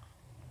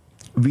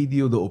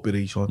 video the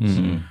operations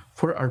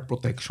for our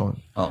protection.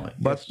 Okay.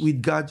 But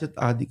with Gadget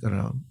Addict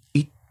around,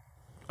 it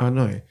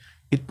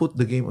put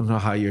the game on a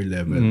higher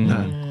level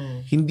na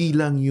hindi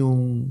lang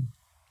yung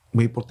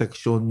may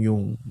protection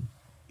yung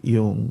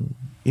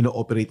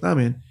ino-operate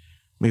namin,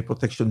 may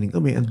protection din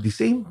kami. At the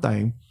same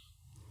time,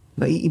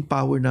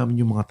 nai-empower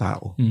namin yung mga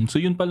tao. So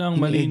yun pala ang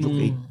mali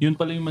yung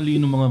mali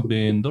ng mga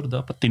vendor.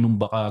 Dapat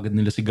tinumba agad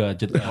nila si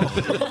Gadget.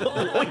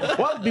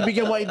 Wag,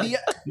 bibigyan mo idea.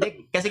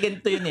 Kasi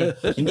ganito yun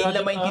Hindi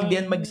nila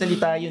maintindihan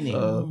magsalita yun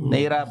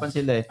Nahirapan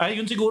sila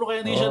Ay, yun siguro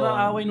kaya hindi siya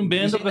naaway ng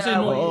vendor kasi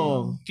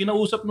nung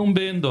kinausap ng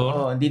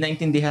vendor. Hindi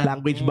naintindihan.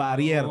 Language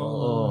barrier.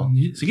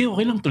 Sige,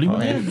 okay lang. Tuloy mo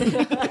na yan.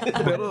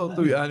 Pero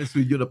to be honest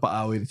with you,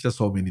 napaaway siya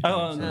so many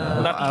times.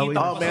 Nakikita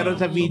ko. Meron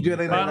sa video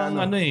rin. Parang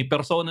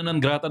persona non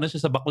grata na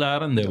siya sa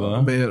Baclaran, di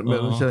ba?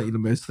 Meron siya,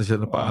 ilang beses na siya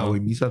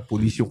napaaway. Minsan,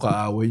 police yung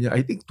kaaway niya.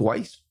 I think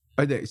twice.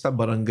 Isa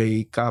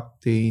barangay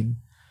captain,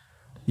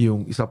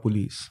 yung isa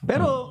police.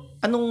 Pero,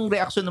 anong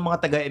reaction ng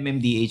mga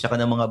taga-MMDA tsaka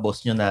ng mga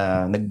boss nyo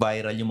na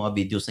nag-viral yung mga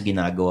videos na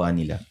ginagawa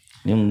nila?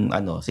 Yung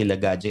sila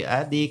Gadget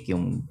Addict,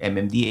 yung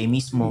MMDA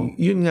mismo.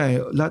 Yun nga,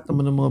 lahat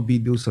naman ng mga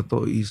videos na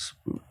to is,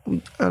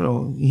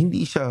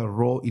 hindi siya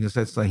raw in a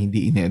sense na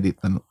hindi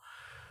in-edit.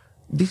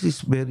 This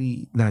is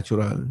very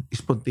natural,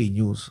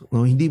 spontaneous.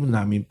 No? Hindi mo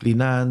namin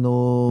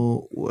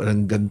plinano,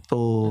 walang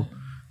ganito,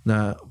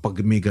 na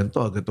pag may ganito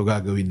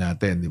gagawin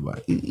natin, di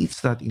ba? It's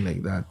nothing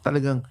like that.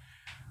 Talagang,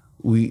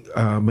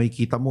 may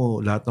kita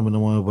mo, lahat naman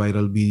ng mga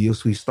viral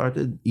videos, we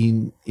started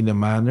in a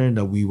manner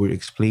that we were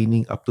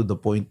explaining up to the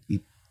point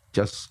it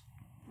just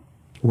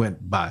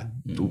went bad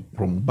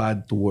from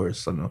bad to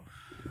worse.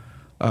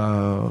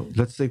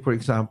 Let's say for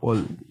example,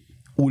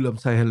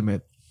 ulam sa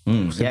helmet.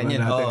 Yan.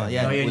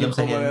 Ulam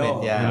sa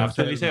helmet.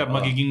 Actually, sir,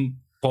 magiging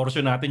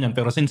portion natin yan.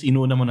 Pero since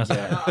inuna mo na, sir,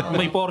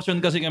 may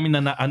portion kasi kami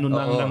na ano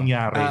nang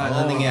nangyari.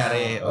 Ano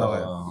nangyari?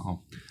 Okay.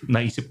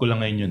 Naisip ko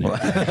lang ngayon yun.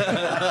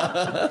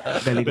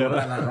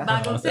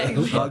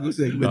 Bagong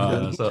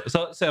segment. So,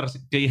 sir,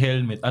 kay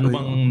helmet, ano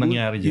bang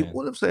nangyari dyan? Yung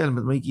ulam sa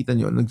helmet, makikita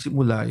nyo,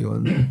 nagsimula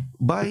yun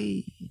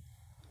by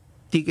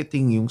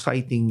ticketing yung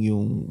citing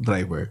yung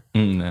driver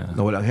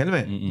na walang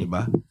helmet. Di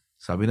ba?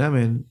 Sabi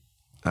namin,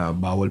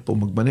 bawal po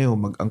magmaneho,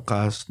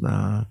 mag-angkas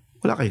na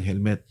wala kayong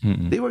helmet.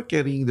 They were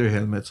carrying their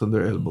helmets on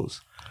their elbows.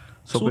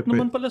 Suit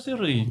naman pala, sir,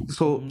 eh.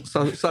 So,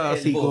 sa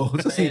sigo.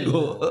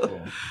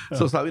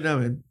 So, sabi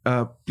namin,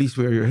 please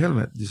wear your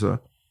helmet.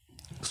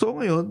 So,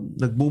 ngayon,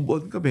 nag-move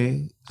on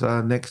kami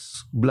sa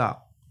next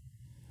block.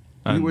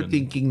 We were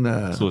thinking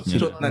na suit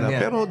na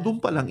niya. Pero doon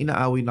pa lang,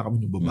 inaaway na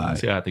kami ng babae.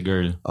 Si ate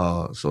girl.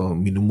 So,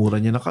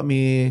 minumura niya na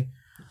kami.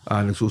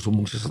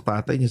 Nagsusumbong siya sa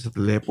tatay niya sa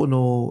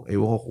telepono.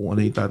 Ewan ko kung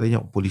ano yung tatay niya,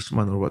 kung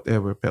policeman or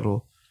whatever.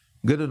 Pero,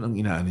 ganun ang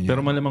inaano niya.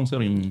 Pero malamang,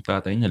 sir, yung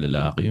tatay niya,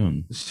 lalaki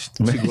yun.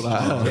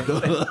 Sigurado.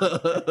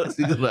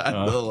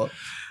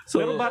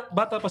 So, pero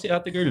bata pa si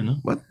ate girl, no?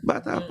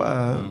 Bata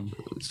pa.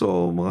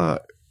 So,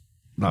 mga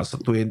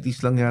nasa 20s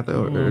lang yata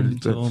or early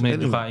 20s. So,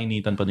 medyo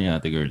kainitan pa ni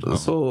ate girl.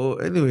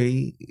 So,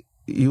 anyway,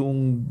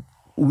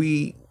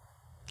 we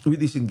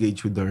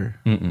disengage with her.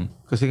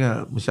 Kasi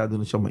nga,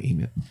 masyado na siya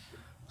mainit.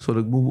 So,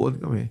 nag-move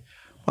on kami.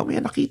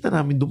 Mamaya nakita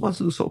namin, dumaan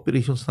sa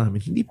operations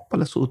namin, hindi pa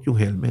pala suot yung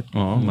helmet.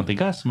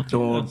 Matigas.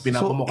 So,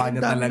 pinakamukha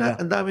niya talaga.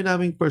 Ang dami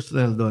naming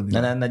personnel doon.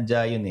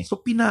 Nananadya yun eh.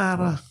 So,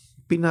 pinara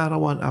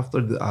one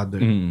after the other.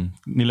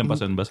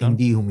 Nilampasan ba?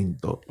 Hindi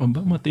huminto.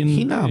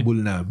 Matindi.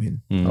 Hinabol namin.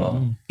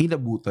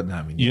 Inabutan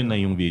namin. Yun na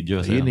yung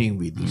video. Yun na yung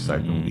video.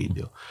 Start ng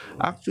video.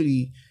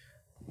 Actually,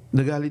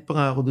 nagalit pa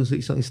nga ako dun sa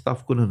isang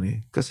staff ko nun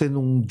eh. Kasi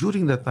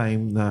during that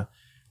time na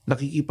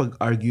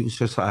nakikipag-argue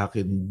siya sa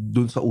akin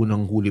dun sa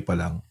unang huli pa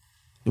lang,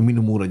 yung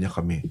minumura niya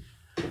kami.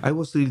 I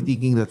was really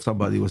thinking that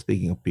somebody was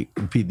taking a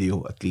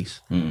video at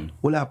least.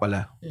 Wala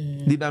pala.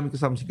 Hindi namin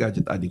kasama si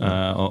Gadget Addict.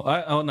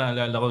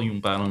 Naalala ko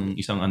yung parang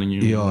isang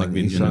nyo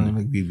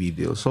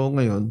nagbi-video. So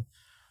ngayon,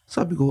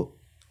 sabi ko,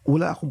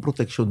 wala akong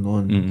protection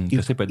noon.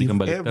 Kasi pwede kang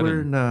balik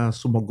ever na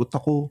sumagot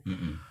ako,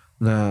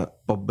 na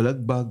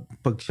pabalagbag,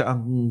 pag siya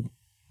ang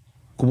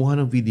kumuha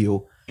ng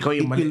video,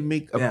 it will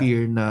make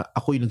appear na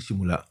ako yung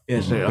nagsimula.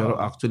 Yes, sir. Pero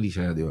actually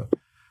siya, di ba?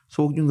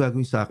 So, huwag niyong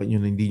gagawin sa akin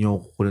yun na hindi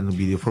niyo ako kukunan ng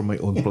video for my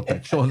own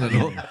protection.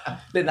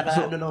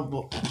 Nakaano naman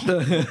po.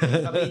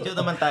 Naka-video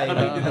naman tayo.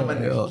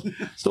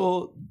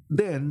 So,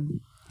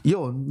 then,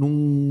 yun, nung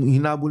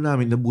hinabol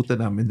namin, nabutan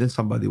namin, then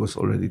somebody was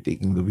already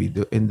taking the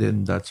video and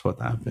then that's what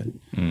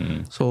happened.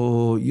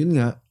 So, yun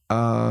nga,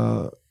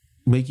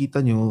 may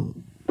kita nyo,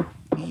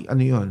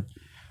 yun,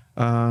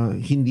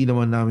 hindi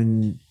naman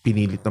namin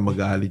pinilit na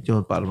mag-aalit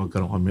yun para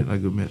magkaroon kami ng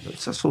argument.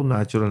 It's so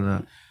natural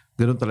na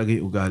ganun talaga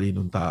yung ugali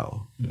ng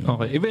tao.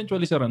 Okay.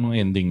 Eventually, sir, anong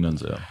ending nun,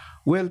 sir?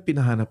 Well,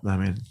 pinahanap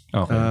namin.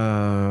 Okay.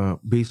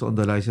 Based on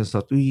the license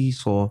that we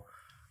saw,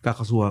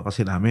 kakasuhan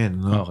kasi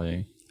namin. No?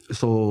 Okay.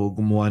 So,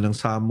 gumawa ng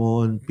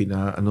summon,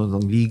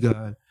 ng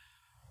legal.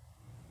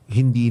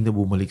 Hindi na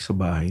bumalik sa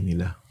bahay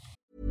nila.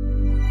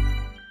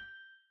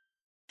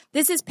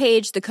 This is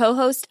Paige, the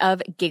co-host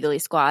of Giggly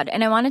Squad,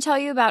 and I want to tell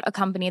you about a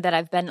company that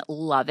I've been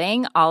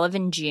loving, Olive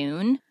 &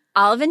 June.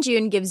 Olive &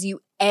 June gives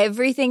you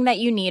everything that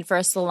you need for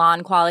a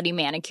salon-quality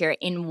manicure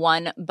in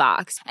one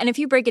box. And if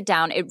you break it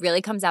down, it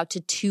really comes out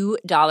to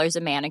 $2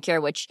 a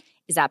manicure, which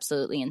is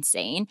absolutely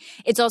insane.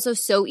 It's also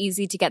so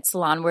easy to get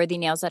salon-worthy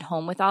nails at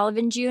home with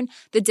Olive & June.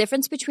 The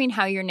difference between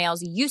how your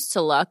nails used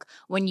to look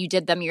when you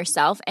did them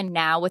yourself and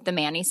now with the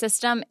Mani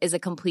system is a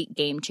complete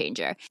game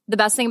changer. The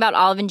best thing about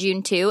Olive &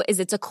 June, too, is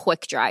it's a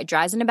quick dry.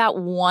 Dries in about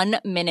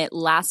 1 minute,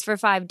 lasts for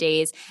 5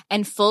 days,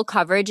 and full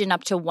coverage in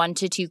up to 1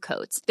 to 2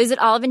 coats. Visit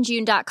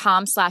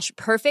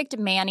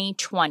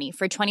oliveandjune.com/perfectmani20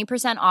 for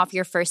 20% off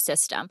your first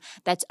system.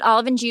 That's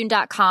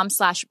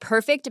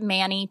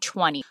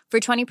oliveandjune.com/perfectmani20 for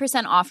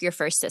 20% off your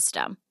first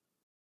system.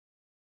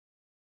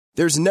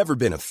 There's never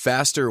been a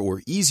faster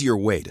or easier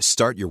way to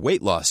start your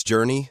weight loss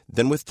journey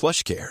than with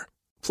PlushCare.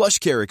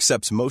 PlushCare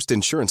accepts most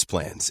insurance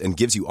plans and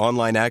gives you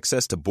online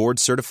access to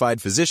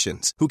board-certified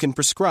physicians who can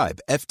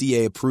prescribe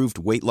FDA-approved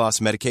weight loss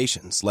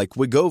medications like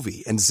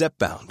Wegovy and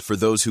Zepbound for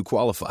those who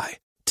qualify.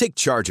 Take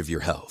charge of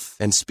your health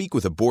and speak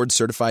with a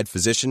board-certified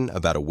physician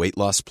about a weight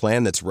loss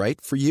plan that's right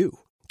for you.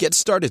 Get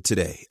started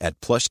today at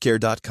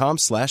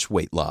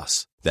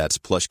plushcare.com/weightloss. That's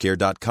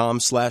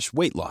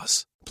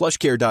plushcare.com/weightloss.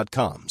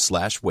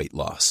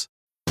 plushcare.com/weightloss.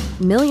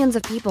 Millions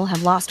of people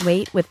have lost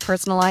weight with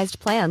personalized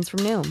plans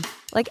from Noom.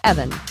 Like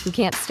Evan, who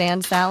can't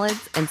stand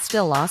salads and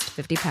still lost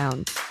 50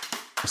 pounds.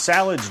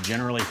 Salads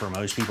generally for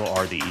most people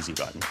are the easy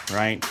button,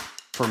 right?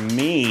 For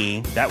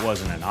me, that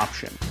wasn't an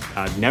option.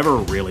 I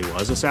never really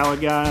was a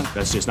salad guy.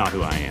 That's just not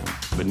who I am.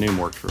 But Noom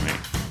worked for me.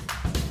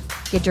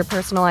 Get your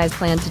personalized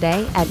plan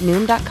today at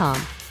Noom.com.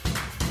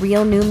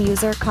 Real Noom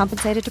user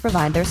compensated to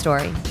provide their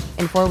story.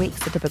 In 4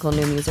 weeks, the typical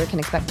Noom user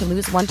can expect to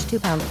lose 1 to 2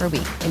 pounds per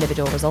week.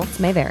 Individual results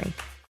may vary.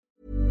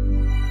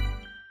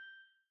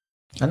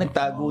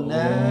 Nagtago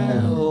na.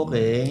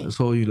 Okay.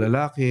 So, yung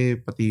lalaki,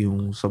 pati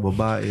yung sa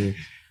babae,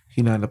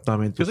 hinanap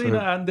namin to kasi serve.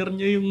 Kasi na-under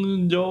niya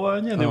yung jowa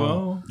niya, di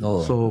ba?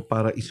 So,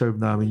 para i-serve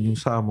namin yung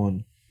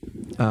salmon,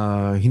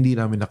 hindi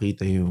namin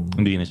nakita yung...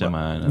 Hindi na siya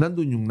mahanap.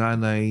 Nandun yung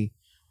nanay,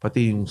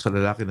 pati yung sa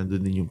lalaki,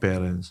 nandun din yung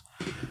parents.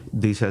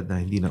 They said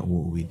na hindi na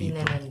umuwi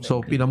dito.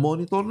 So,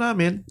 pinamonitor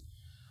namin.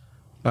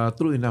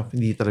 True enough,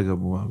 hindi talaga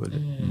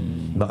bumabalik.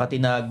 Baka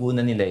tinago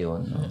na nila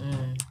yon.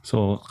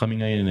 So,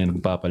 kami ngayon ay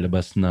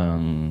nagpapalabas ng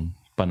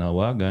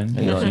panawagan.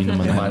 Sino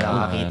man naman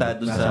nakakita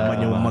doon sa... Kasama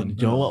niyo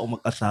mag-jowa o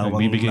mag-asawa.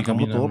 Nagbibigay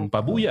kami ng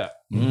pabuya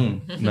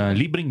na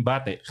libreng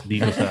bate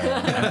dito sa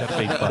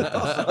Underpaid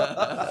Podcast.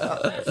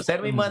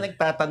 Sir, may mga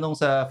nagtatanong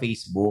sa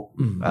Facebook.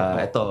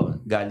 Ito,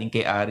 galing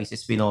kay Aris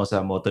Espinosa,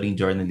 motoring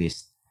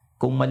journalist.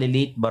 Kung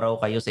malilate ba raw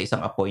kayo sa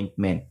isang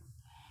appointment,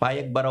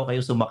 payag ba raw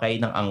kayo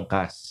sumakay ng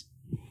angkas?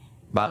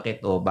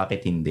 Bakit o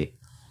bakit hindi?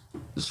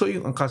 So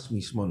yung angkas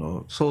mismo,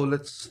 no? So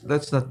let's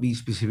not be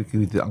specific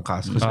with the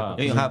angkas. Kasi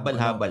yung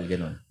habal-habal,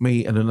 ganun.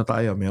 May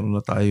meron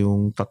na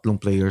tayong 3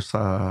 players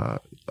sa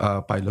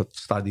pilot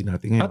study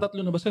natin ngayon.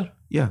 3 na ba, sir?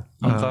 Yeah.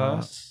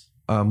 Angkas,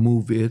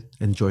 Move It,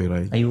 and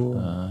Joyride. Ayun.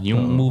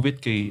 Yung Move It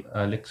kay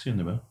Alex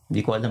yun, di ba?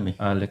 Hindi ko alam eh.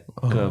 Alex,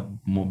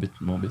 Move It.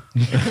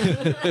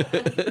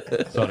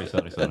 Sorry.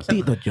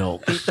 Tito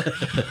joke.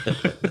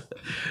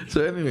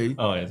 So anyway,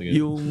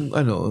 yung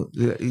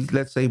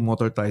let's say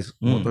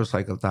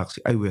motorcycle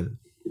taxi, I will.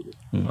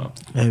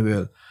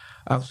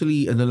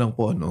 Actually, lang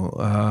po,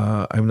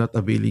 I'm not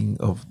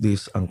availing of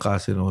this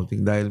angkas and all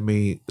thing dahil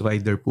may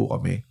rider po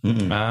kami.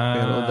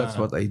 Pero that's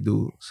what I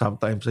do.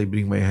 Sometimes I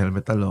bring my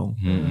helmet along.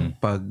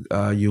 Pag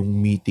yung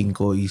meeting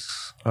ko is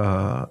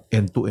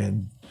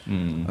end-to-end,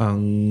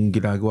 ang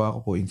ginagawa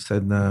ko po,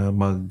 instead na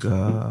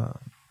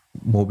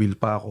mobile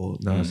pa ako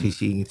na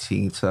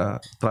sisingit-singit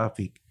sa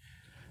traffic,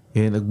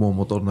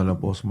 nagmomotor na lang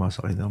po,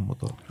 sumasakay ng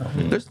motor.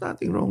 There's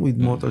nothing wrong with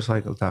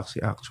motorcycle taxi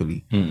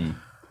actually.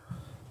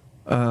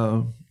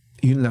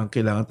 Yun lang,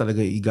 kailangan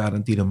talaga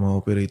i-guarantee ng mga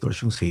operators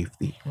yung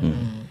safety.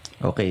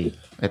 Okay.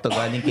 Ito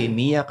galing kay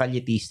Mia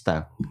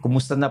Calyetista.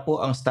 Kumusta na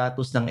po ang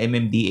status ng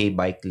MMDA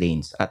bike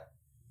lanes at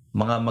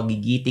mga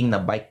magigiting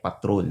na bike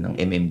patrol ng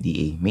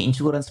MMDA? May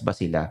insurance ba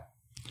sila?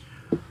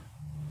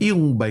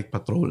 Yung bike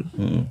patrol?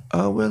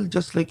 Well,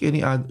 just like any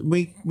other,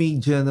 may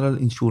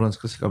general insurance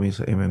kasi kami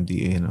sa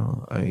MMDA.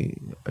 No? I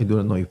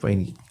don't know if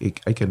I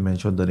can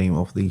mention the name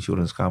of the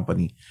insurance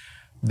company.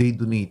 They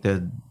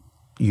donated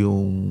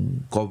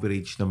yung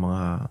coverage ng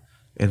mga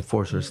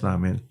enforcers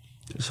namin.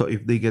 So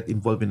if they get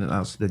involved in an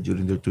accident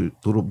during their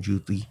tour of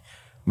duty,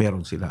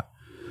 meron sila.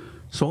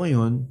 So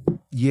ngayon,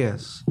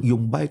 yes,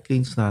 yung bike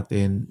lanes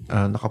natin,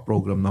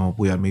 nakaprogram naman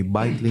po yan. May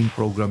bike lane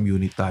program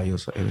unit tayo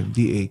sa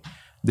LMDA.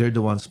 They're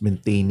the ones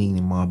maintaining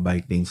yung mga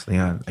bike lanes na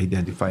yan,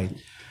 identified.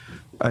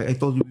 I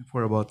told you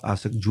before about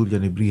ASEC Julia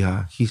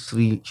Nebrija. She's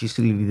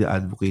really the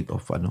advocate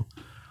of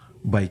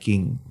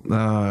biking.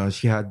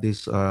 She had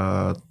this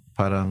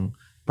parang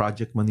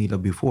Project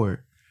Manila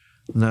before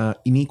na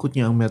inikot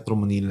niya ang Metro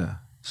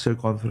Manila,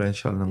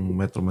 circumferential ng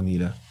Metro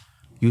Manila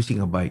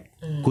using a bike.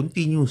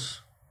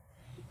 Continuous.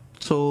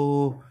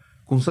 So,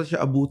 kung saan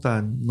siya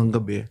abutan ng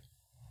gabi,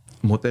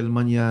 motel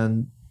man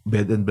yan,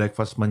 bed and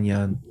breakfast man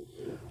yan,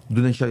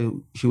 doon na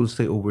she will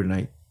stay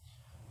overnight.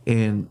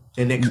 And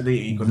next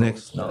day,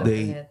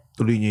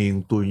 tuloy niya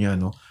yung tour niya,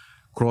 no?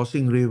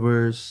 Crossing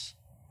rivers,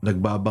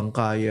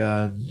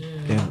 nagbabangkayan,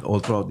 and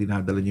all throughout,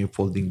 dinadala niya yung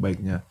folding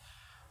bike niya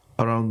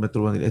around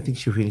Metro Manila. I think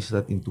she finished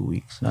that in 2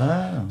 weeks.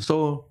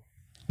 So,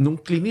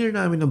 nung clear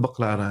namin ng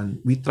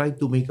Baclaran, we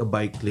tried to make a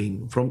bike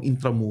lane from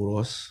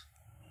Intramuros.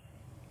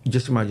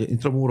 Just imagine,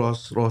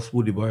 Intramuros, Ross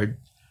Boulevard,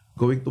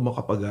 going to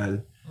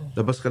Macapagal,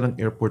 labas ka ng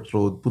Airport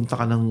Road, punta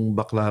ka ng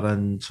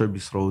Baclaran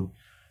Service Road,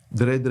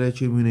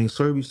 dire-diretso mo na yung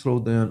Service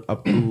Road na yun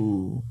up to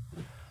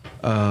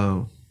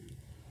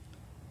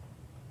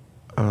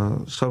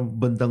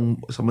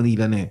sa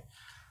Manila na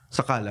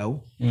sa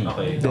Calao.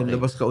 Then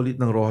labas ka ulit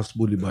ng Rojas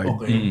Boulevard.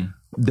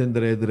 Then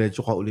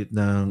dire-diretso ka ulit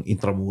ng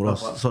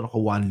Intramuros. So naka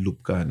one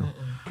loop ka, no?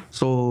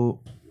 So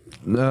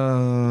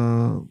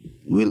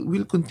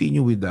we'll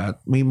continue with that.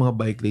 May mga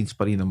bike lanes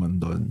pa rin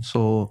naman doon.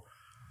 So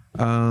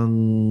ang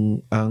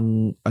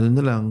ano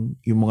na lang,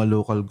 yung mga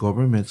local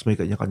governments may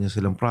kanya-kanya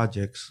silang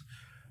projects.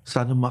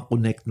 sana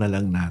ma-connect na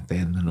lang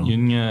natin. Ano?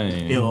 Yun nga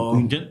eh.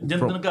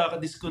 Diyan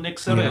nagkaka-disconnect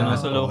sir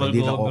sa local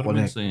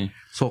governments eh.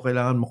 So,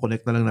 kailangan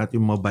ma-connect na lang natin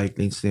yung mga bike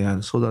lanes na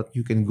yan so that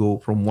you can go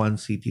from one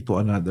city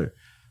to another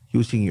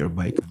using your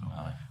bike. Ano?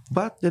 Okay.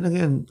 But then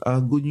again,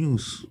 good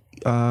news.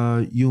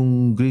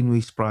 Yung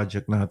Greenways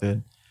project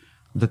natin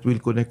that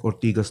will connect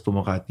Ortigas to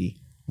Makati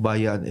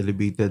via an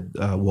elevated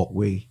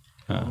walkway.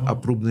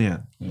 Approved na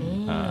yan.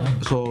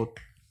 So,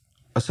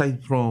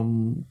 aside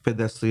from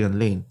pedestrian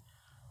lane,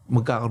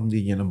 magkakaroon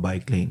din yan ng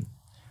bike lane.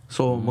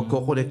 So,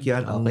 magkoconnect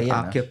yan. Ang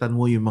aakyatan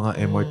mo yung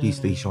mga MRT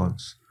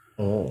stations.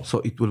 So,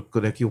 it will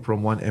connect you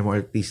from one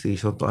MRT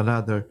station to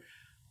another.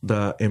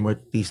 The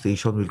MRT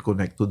station will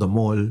connect to the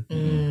mall.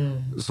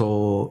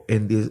 So,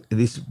 and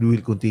this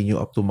will continue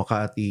up to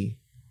Makati.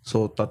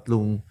 So,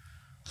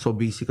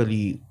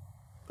 basically,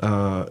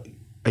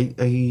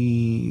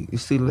 I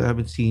still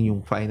haven't seen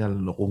yung final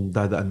kung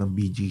dadaan ng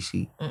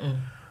BGC.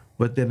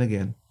 But then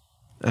again,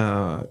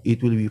 it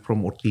will be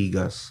from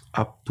Ortigas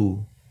up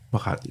to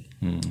Makati.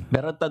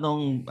 Pero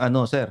tanong,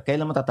 sir,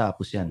 kailan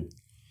matatapos yan?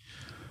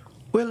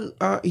 Well,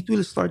 it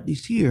will start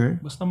this year.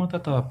 Basta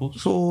matatapos.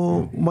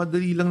 So,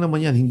 madali lang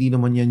naman yan. Hindi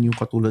naman yan yung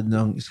katulad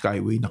ng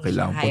Skyway na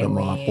kailangan po ng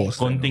mga post.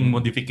 Konting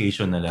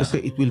modification na lang. Kasi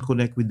it will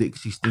connect with the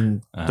existing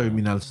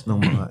terminals ng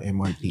mga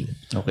MRT.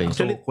 Okay.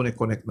 Actually, so,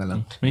 connect na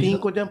lang. Tingin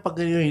ko dyan,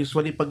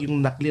 usually pag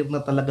yung na-clear na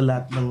talaga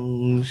lahat ng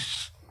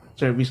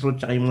service road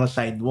tsaka yung mga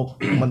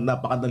sidewalk,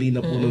 napakadali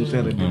na po nun,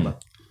 sir.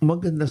 Diba?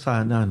 Maganda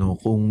sana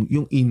kung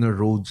yung inner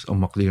roads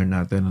ang ma-clear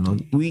natin.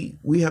 We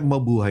have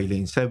mabuhay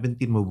lanes,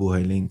 17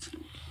 mabuhay lanes.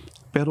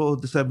 Pero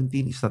the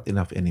 17 is not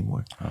enough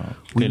anymore.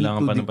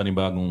 Kailangan pa ng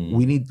panibagong...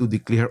 We need to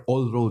declare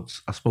all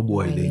roads as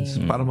mabuhay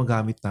lanes para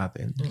magamit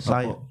natin.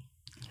 Sayang.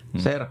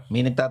 Sir,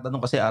 may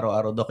nagtatanong kasi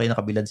araw-araw daw kayo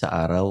nakabilad sa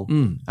araw.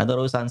 Ano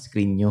raw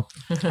sunscreen nyo?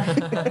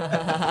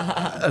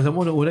 Alam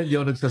mo, noong una hindi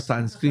ako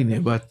nagsa-sunscreen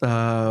But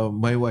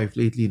my wife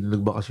lately, nung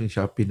nagbakasyon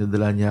siya,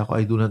 pinadala niya ako.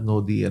 I do not know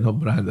the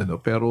brand.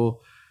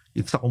 Pero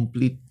it's a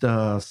complete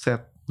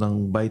set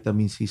ng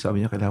vitamin C.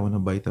 Sabi niya,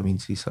 kailangan ng vitamin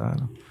C sa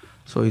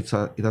So it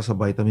has a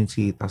vitamin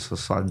C, it has a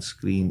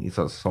sunscreen, it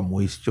has a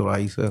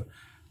moisturizer.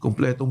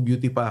 Kompletong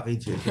beauty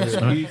package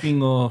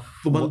Speaking of...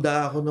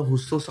 Tumanda ako ng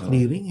husto sa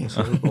clearing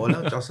So totoo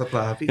lang, tsaka sa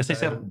traffic. Kasi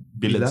sir,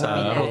 bilad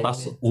sa araw,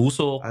 tas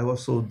usok. I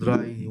was so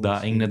dry.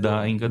 Daing na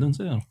daing ka dun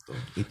sir.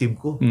 Itim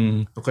ko.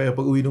 Kaya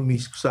pag uwi ng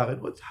miss ko sa akin,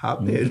 what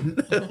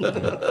happened?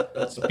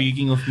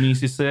 Speaking of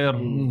Mrs. Sir,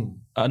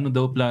 ano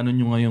daw plano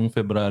nyo ngayong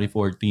February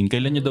 14?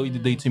 Kailan nyo daw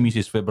i-date si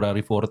Mrs.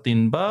 February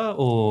 14 ba?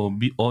 O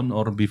on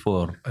or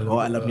before?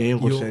 Alam niya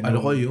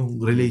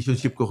yung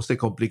relationship ko kasi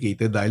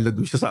complicated dahil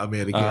nandun siya sa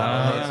Amerika.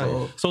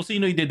 So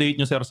sino i-date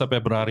nyo sir sa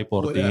February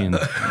 14?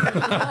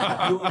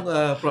 Yung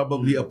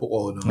probably apo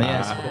ko.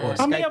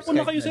 May apo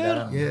na kayo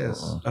sir? Yes.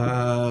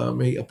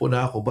 May apo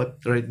na ako but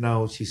right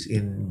now she's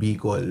in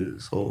Bicol.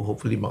 So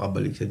hopefully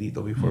makabalik siya dito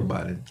before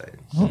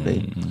Valentine's.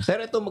 Okay. Sir,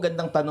 ito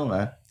magandang tanong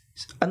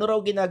Ano raw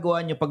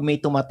ginagawa nyo pag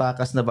may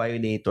tumatakas na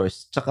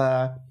violators?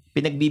 Tsaka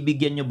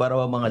pinagbibigyan nyo ba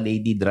raw ang mga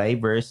lady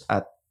drivers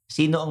at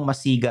sino ang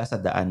masiga sa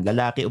daan?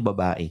 Lalaki o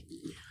babae?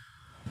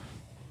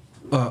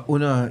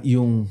 Una,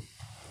 yung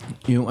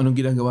anong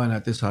ginagawa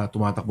natin sa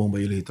tumatakbong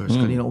violators.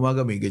 Kanina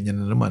umaga may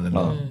ganyan na naman.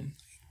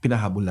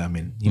 Pinahabol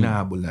namin.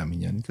 Hinahabol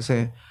namin yan.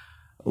 Kasi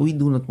we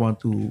do not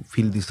want to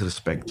feel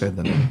disrespected.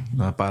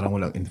 Na parang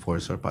walang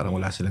enforcer, parang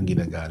wala silang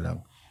ginagalang.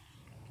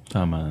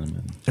 Tama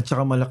naman. At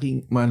saka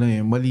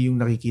mali yung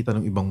nakikita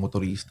ng ibang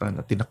motorista na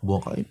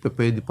tinakbuhan ka.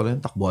 Pwede pala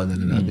yung takbuhan na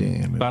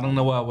natin. Parang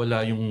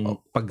nawawala yung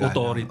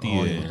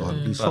authority.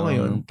 Authority. So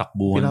ngayon,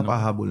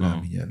 pinapahabol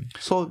namin yan.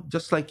 So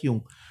just like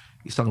yung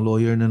isang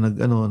lawyer na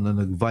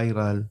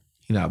nag-viral,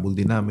 hinabol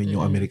din namin.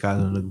 Yung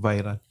Amerikano na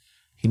nag-viral,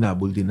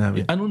 hinabol din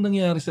namin. Anong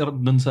nangyari sir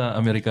doon sa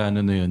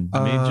Amerikano na yun?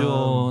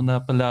 Medyo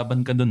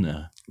napalaban ka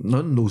doon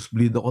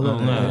nosebleed ako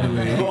doon.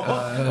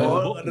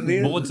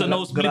 Bukod sa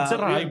nosebleed sir,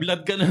 high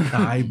blood ka na.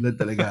 High blood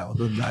talaga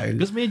ako doon dahil...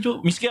 Kasi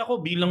medyo, miski ako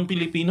bilang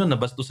Pilipino,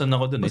 nabastusan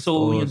ako doon.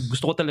 So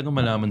gusto ko talaga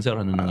malaman sir,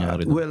 ano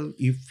nangyari doon. Well,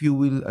 if you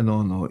will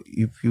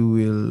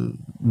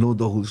know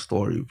the whole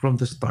story from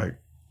the start,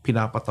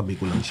 pinapatabi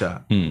ko lang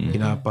siya.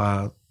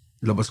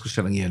 Pinapalabas ko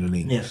siya ng yellow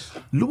lane. Yes.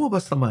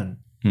 Lumabas naman.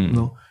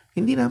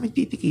 Hindi namin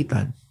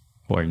titikitan.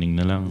 Warning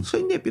na lang. So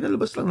hindi,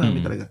 pinalabas lang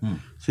namin talaga.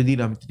 So hindi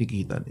namin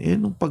tinikitan.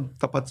 Nung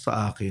pagtapat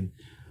sa akin,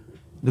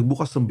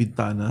 nagbukas ng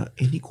bintana,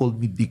 and he called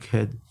me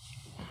dickhead.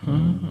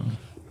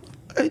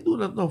 I do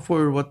not know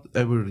for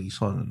whatever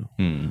reason.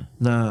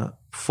 Na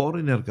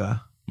foreigner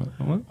ka,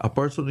 a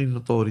person in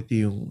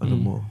authority yung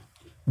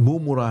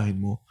mumurahin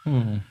mo.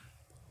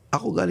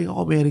 Ako galing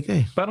ako Amerika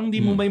Parang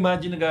di mo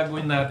ma-imagine na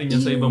gagawin natin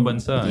yan sa ibang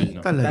bansa. Hindi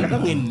talaga.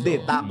 Talagang hindi.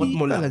 Takot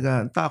mo lang.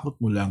 Takot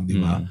mo lang, di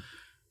ba?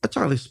 At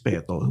saka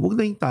respeto. Huwag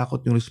na yung takot,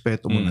 yung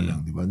respeto mo na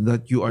lang, di ba?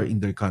 That you are in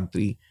their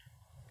country.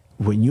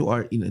 When you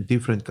are in a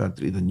different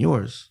country than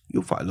yours, you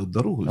follow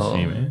the rules.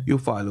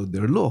 You follow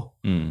their law.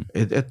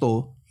 At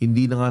eto,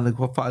 hindi na nga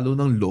nagpa-follow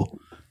ng law.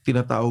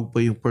 Tinatawag pa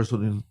yung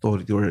person in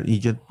authority or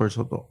agent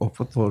person of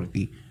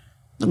authority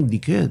ng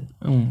dickhead.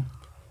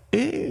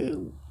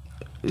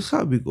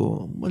 sabi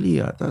ko, mali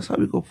yata.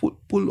 Sabi ko,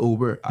 pull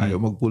over. Ayaw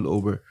mag-pull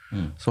over.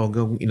 So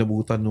hanggang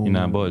inabutan ng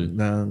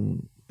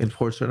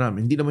enforcer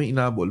namin. Hindi naman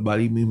inabol.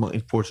 Bali may mga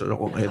enforcer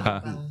ako ngayon.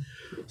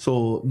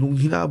 So, nung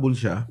hinabol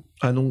siya,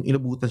 nung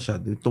inabutan siya,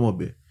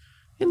 tumabi.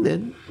 And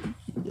then,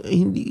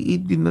 he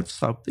did not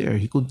stop there.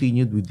 He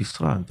continued with this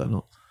rant.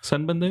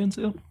 Saan banda yun,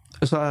 sir?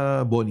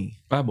 Sa Bonnie.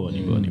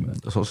 Bonnie.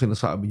 So,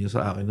 sinasabi niya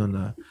sa akin noon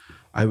na,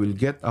 I will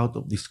get out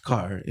of this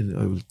car and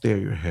I will tear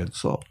your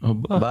heads off.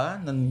 Ba?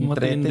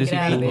 Threat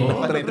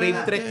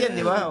yan,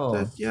 di ba?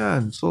 Threat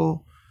yan.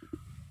 So,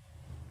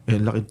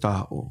 laking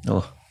tao.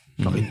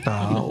 Laking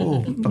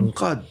tao.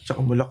 Tangkad.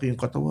 Tsaka malaki yung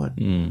katawan.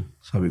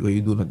 Sabi ko,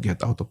 you do not get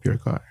out of your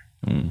car.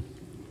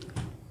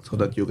 So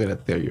that you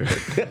cannot tear your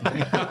head.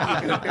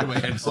 Tear my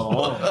head. So,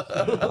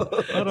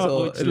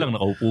 coach lang,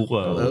 nakaupo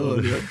ka.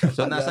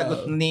 So,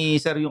 nasagot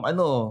ni Sir yung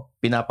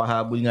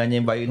pinapahabol nga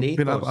niya yung violators.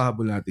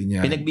 Pinapahabol natin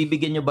yan.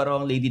 Pinagbibigyan niyo ba raw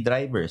ang lady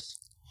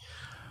drivers?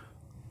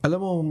 Alam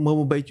mo,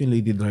 mamabait yung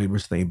lady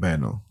drivers na iba,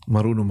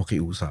 marunong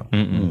makiusap.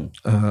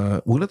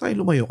 Huwag na tayo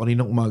lumayo.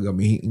 Kaninang umaga,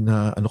 may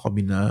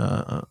kami na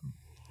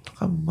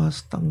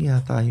Mustang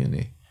yata yun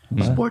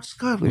Sports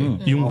car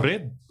Yung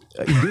red?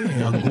 Hindi,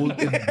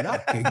 golden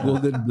black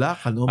golden black,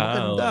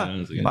 maganda.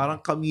 Parang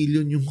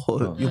chameleon yung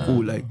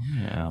kulay.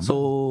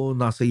 So,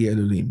 nasa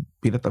yellow lane.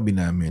 Pinatabi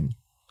namin.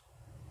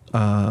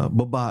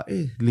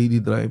 Babae,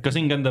 lady driver.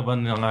 Kasing ganda ba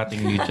ng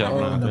ating nature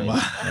natin?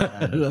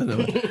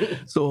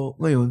 So,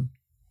 ngayon,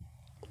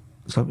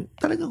 sabi,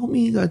 talagang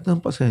humingi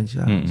ng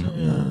pasensya.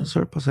 Sabi niya,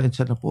 sir,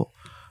 pasensya na po.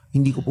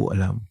 Hindi ko po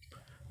alam.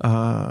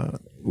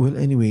 Well,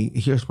 anyway,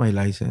 here's my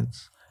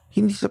license.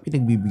 Hindi sa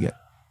pinagbibigyan.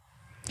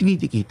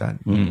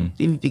 Tinitikitan.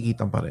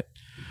 Tinitikitan pa rin.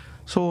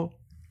 So,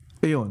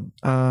 ayun,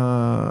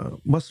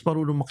 mas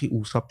marunong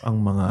makiusap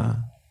ang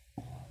mga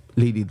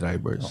lady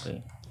drivers. Okay.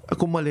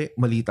 Kung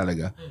mali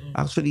talaga.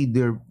 Actually,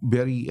 they're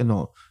very,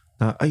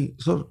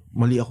 so,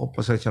 mali ako,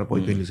 pasensya na po,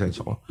 ito yung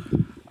lisensya ko.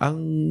 Ang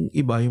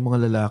iba, yung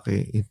mga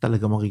lalaki,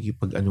 talaga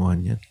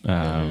makikipag-anuhan yan.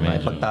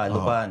 May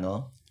pagtalo pa,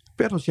 no?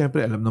 Pero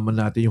siyempre, alam naman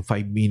natin yung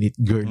 5-minute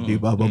girl,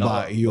 di ba?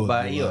 Babae yun.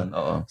 Babae yun,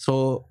 oo.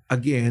 So,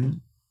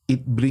 again,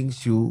 it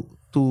brings you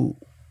to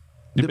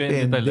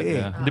Depende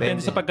talaga.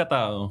 Depende sa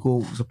pagkatao.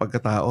 Kung sa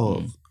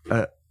pagkatao.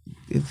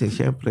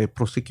 Siyempre,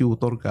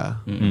 prosecutor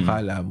ka.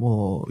 Kala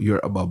mo,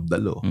 you're above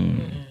the law.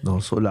 No?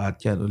 So,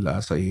 lahat yan,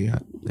 wala sa iyo.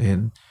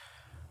 And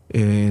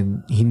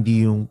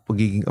hindi yung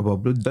pagiging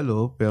above the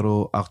law,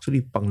 pero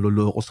actually,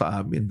 pangloloko sa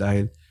amin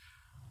dahil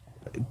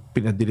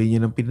pinadelay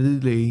niya ng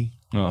pinadelay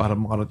para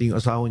makarating yung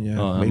asawa niya.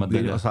 May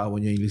blame yung asawa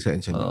niya yung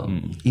lisensya niya.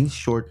 In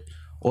short,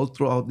 all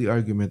throughout the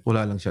argument,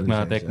 wala lang siya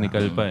lisensya.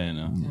 Technical pa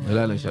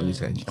Wala lang siya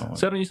lisensya.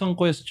 Sir, isang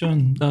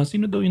question.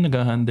 Sino daw yung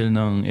nag-handle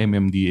ng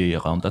MMDA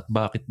account at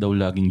bakit daw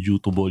laging due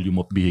to volume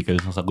of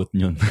vehicles ang sagot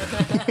nyon?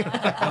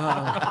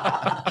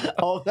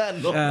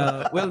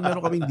 Well,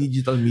 meron kaming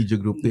digital media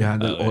group. They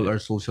handle all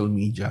our social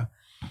media.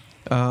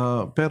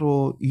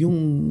 Pero yung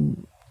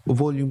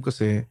volume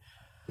kasi,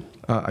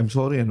 I'm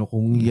sorry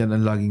kung yan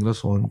ang laging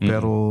rason,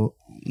 pero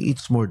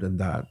it's more than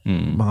that.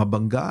 Mga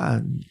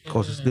banggaan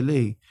causes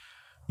delay.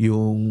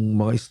 Yung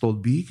mga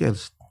stalled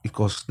vehicles, it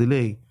causes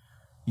delay.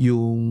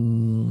 Yung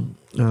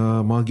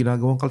mga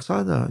ginagawang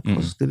kalsada, it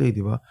causes delay,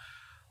 di ba?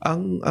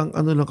 Ang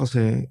ano lang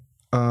kasi,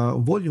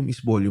 volume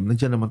is volume.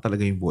 Nandiyan naman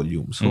talaga yung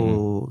volume.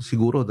 So,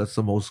 siguro that's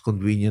the most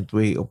convenient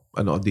way of,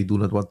 they do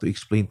not want to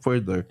explain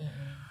further.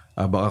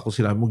 Baka kung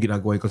sinabi mo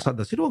ginagawa yung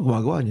kalsada, sino bang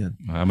gumagawa niyan?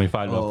 May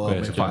follow-up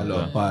question. May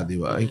follow-up pa, di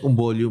ba? Kung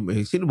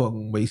volume, sino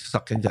bang may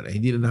sasakyan dyan?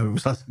 Hindi na namin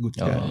masasagot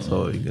yan.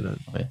 So, yung ganun.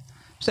 Okay.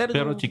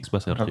 Pero chicks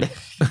ba, sir?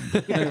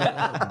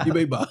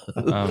 Iba-iba.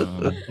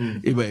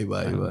 Iba-iba.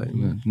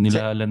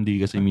 Nilalandi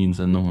kasi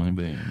minsan nung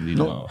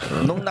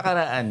nung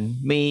nakaraan,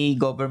 may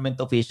government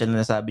official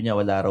na sabi niya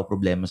wala raw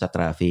problema sa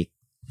traffic.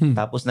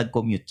 Tapos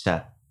nag-commute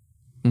siya.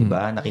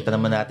 Diba? Nakita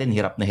naman natin,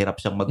 hirap na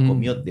hirap siyang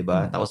mag-commute,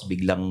 diba? Tapos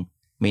biglang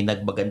may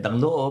nagbagandang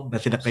loob.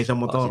 Sinakay sa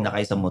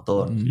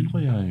motor. Sino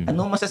kaya yun?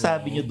 Anong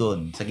masasabi niyo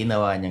doon sa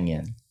ginawa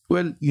niyang yan?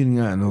 Well, yun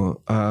nga,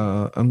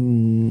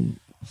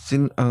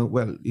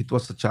 it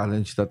was a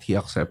challenge that he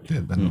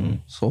accepted.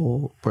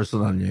 So,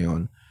 personal niya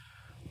yun.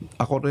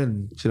 Ako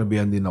rin,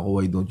 sinabihan din ako,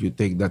 why don't you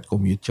take that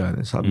commute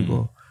challenge? Sabi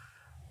ko,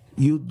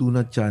 you do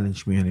not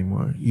challenge me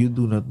anymore. You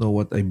do not know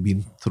what I've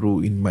been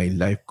through in my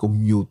life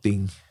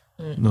commuting.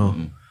 No?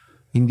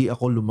 Hindi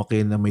ako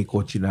lumaki na may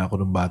kotse na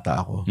ako nung bata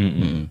ako.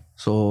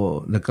 So,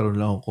 nagkaroon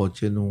lang akong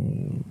kotse nung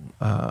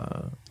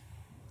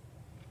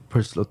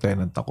first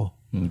lieutenant ako.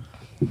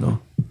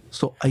 No?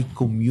 So, I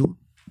commute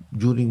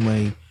during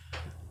my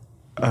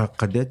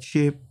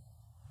cadetship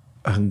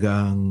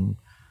hanggang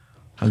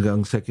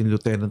second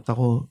lieutenant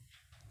ako.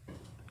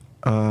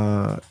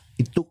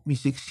 It took me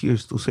 6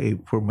 years to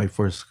save for my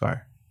first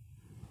car.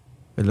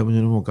 Alam mo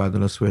nyo naman magkano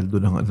na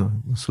sweldo ng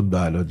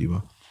sundalo, di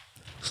ba?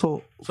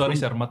 So, sorry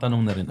sir, matanong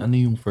na rin, ano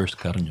yung first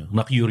car nyo?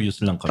 Na-curious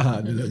lang kami.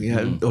 Ano lang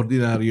yan,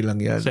 ordinary lang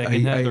yan.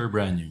 Second hand or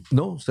brand new?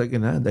 No,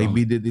 second hand. I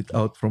bidded it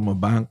out from a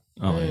bank.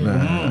 Okay.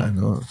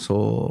 So,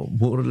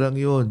 mura lang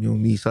yun,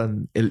 yung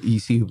Nissan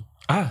LEC.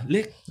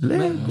 Lek.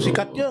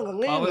 Sikat yun hanggang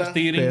ngayon. Power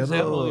steering, Pero,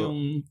 sir, o yung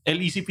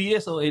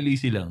LECPS o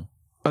LEC lang?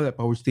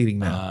 Power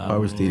steering na.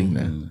 Power steering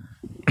na.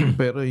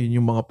 Pero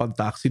yun yung mga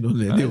pang-taxi noon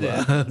di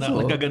ba?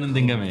 Nagkaganon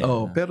din kami.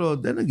 Pero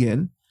then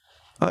again,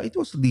 it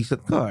was a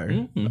decent car.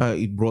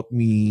 It brought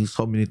me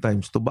so many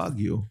times to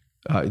Baguio.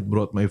 It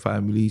brought my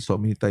family so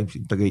many times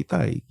in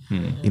Tagaytay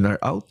in our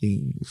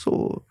outing.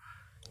 So,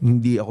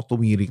 hindi ako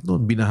tumirik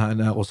noon.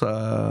 Binahana ako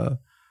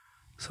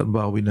saan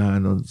ba ako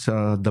binahanon?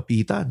 Sa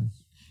Dapitan.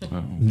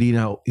 Hindi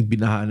na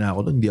binahana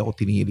ako noon. Hindi ako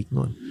tinirik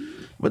noon.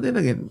 But then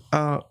again,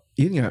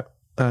 yun nga,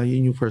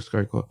 yun yung first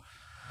car ko.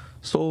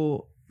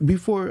 So,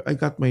 before I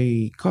got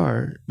my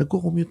car,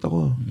 nagko-commute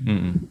ako.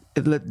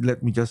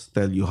 Let me just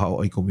tell you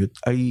how I commute.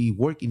 I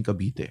work in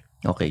Cavite.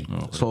 Okay.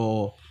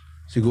 So,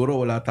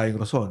 siguro wala tayong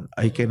rason.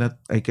 I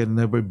can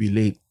never be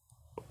late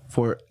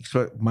for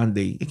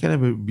Monday. I can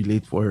never be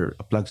late for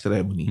a plug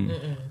ceremony.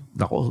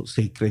 Nako,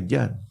 sacred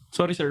yan.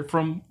 Sorry sir,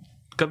 from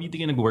Cavite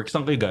kayo nag-work.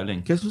 Saan kayo galing?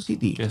 Quezon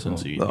City. Quezon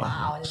City.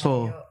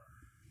 So,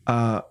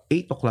 8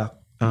 o'clock.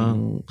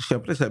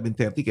 Siyempre,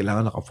 7:30,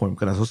 kailangan naka-form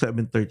ka na. So,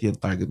 7:30 ang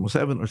target mo.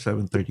 7 or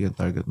 7:30 ang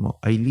target mo.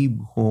 I leave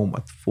home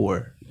at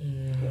 4.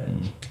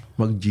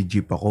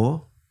 Mag-jeep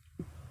ako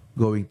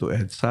going to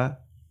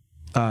EDSA.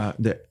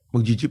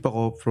 Mag-jeep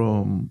ako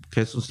from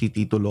Quezon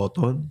City to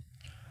Loton.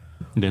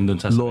 Then doon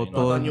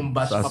Loton,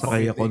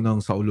 sasakay ako ng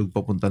Saulog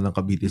papunta ng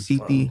Cavite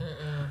City.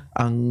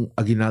 Ang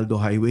Aguinaldo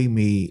Highway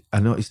may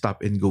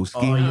stop and go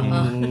scheme.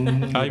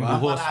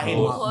 Buhos.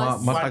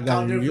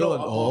 Matagal yun.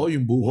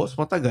 Yung buhos,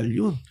 matagal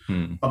yun.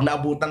 Pag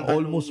naabutan ka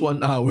almost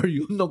 1 hour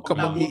yun. Pag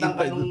naabutan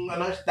ka nung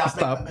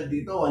stop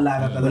dito, wala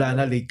na talaga. Wala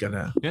na, late ka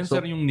na. Yan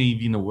sir yung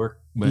Navy na work.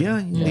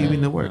 Yung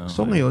Navy na work.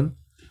 So ngayon,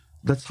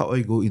 that's how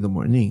I go in the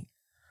morning.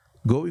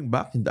 Going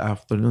back in the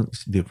afternoon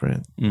is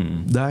different.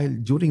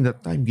 Dahil during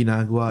that time,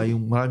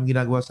 maraming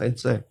ginagawa sa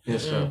EDSA.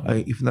 Yes, sir.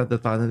 If not the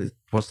tunnel, it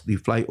was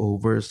the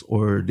flyovers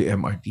or the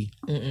MRT.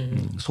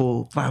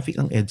 So, traffic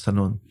ang EDSA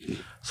nun.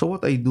 So,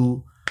 what I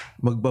do,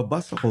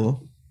 magbabas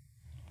ako,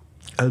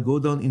 I'll go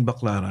down in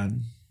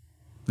Baclaran.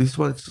 This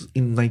was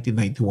in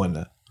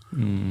 1991 na.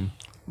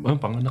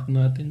 Panganak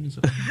natin.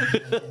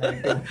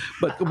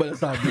 Ba't ko ba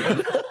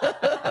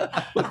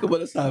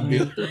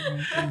nasabi?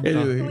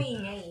 Anyway.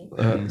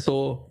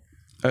 So,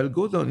 I'll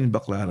go down in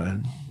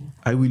Baclaran.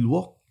 I will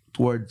walk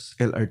towards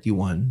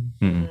LRT1.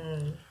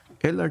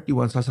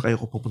 LRT1, sasakay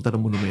ako papunta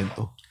ng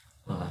monumento.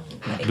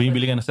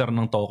 Bumibili ka na sir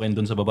ng token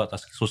dun sa baba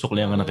tapos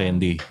susuklihan ka ng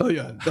candy.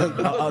 Yan.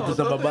 Doon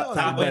sa baba.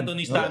 Sa kwento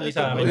ni Stanley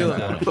sa akin.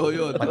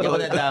 Yun. Pati ako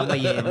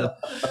nadamay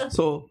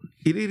So,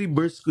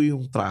 i-reverse ko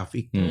yung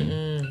traffic.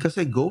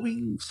 Kasi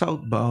going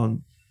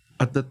southbound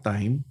at the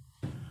time,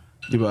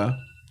 di ba,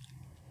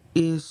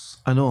 is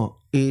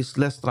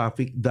less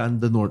traffic than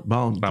the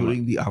northbound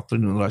during the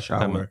afternoon rush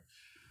hour.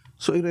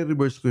 So,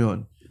 i-reverse ko yun.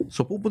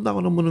 So, pupunta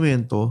ako ng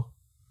monumento.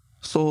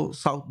 So,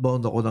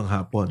 southbound ako ng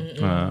hapon.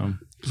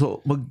 So,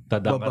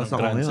 magbabas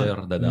ako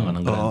ngayon.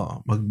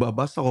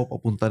 Magbabas ako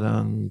papunta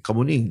ng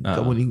Kamuning.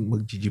 Kamuning,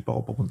 mag-jeep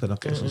ako papunta ng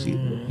Quezon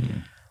City.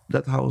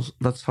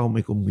 That's how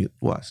my commute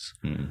was.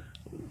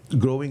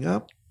 Growing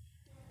up,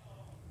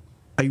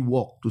 I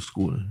walked to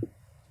school.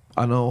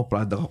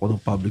 Product ako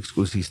ng public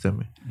school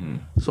system.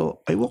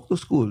 So, I walked to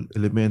school.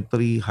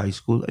 Elementary, high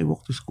school, I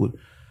walked to school.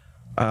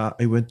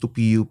 I went to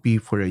PUP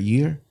for a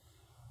year.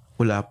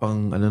 Wala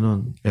pang,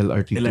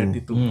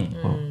 LRT2.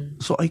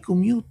 So, I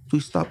commute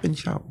to Stop and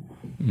Shop.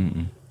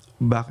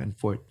 Back and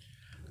forth.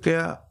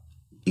 Kaya,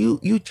 you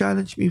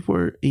challenge me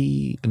for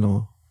a,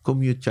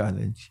 commute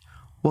challenge.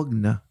 Wag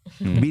na.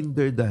 Been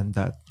there than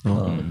that.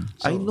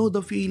 I know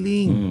the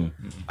feeling.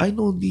 I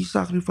know the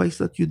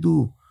sacrifice that you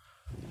do.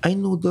 I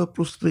know the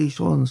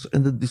frustrations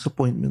and the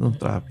disappointment on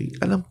traffic.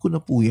 Alam ko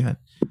na po yan.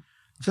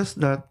 Just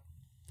that,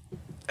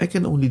 I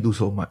can only do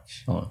so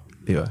much.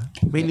 Diba?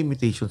 May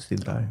limitations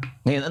din tayo.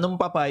 Ngayon, anong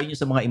papayo nyo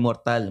sa mga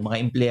immortal, mga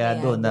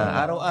empleyado na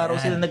araw-araw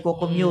sila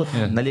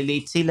nagko-commute,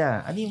 nalilate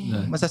sila? Ano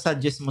yung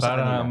masasuggest mo sa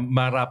kanila? Para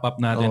ma-wrap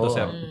up natin to,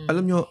 sir.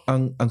 Alam nyo,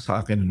 ang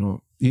sa akin,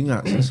 yun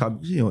nga,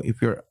 sinasabi ko sa inyo,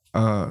 if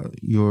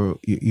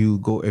you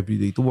go every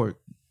day to work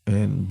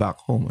and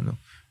back home,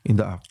 in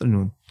the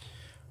afternoon,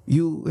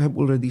 you have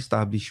already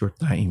established your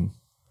time.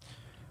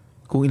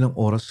 Kung ilang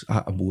oras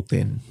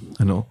aabutin.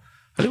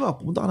 Halimbawa,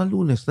 pumunta ka ng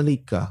Lunes, na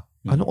late ka.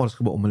 Anong oras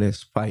ka ba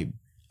umalis? 5.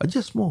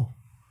 Adjust mo.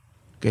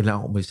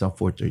 Kailangan umalis ng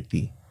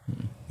 4:30.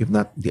 If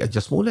not,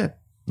 di-adjust mo ulit.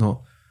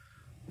 No?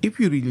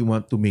 If you really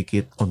want to make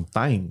it on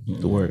time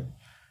to work.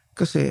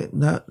 Kasi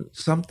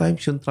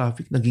sometimes yung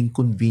traffic naging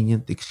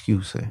convenient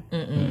excuse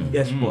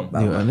Yes po.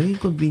 Diba?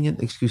 Naging convenient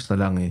excuse na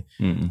lang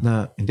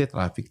na hindi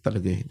traffic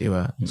talaga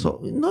diba?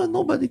 So,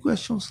 nobody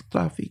questions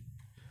traffic.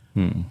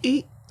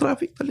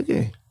 Traffic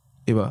talaga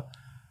diba?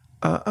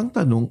 Ang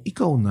tanong,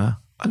 ikaw na,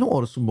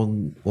 anong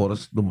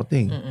oras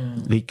dumating?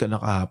 Late ka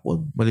na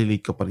kahapon,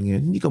 malilate ka pa rin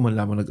ngayon, hindi ka man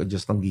lamang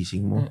nag-adjust ng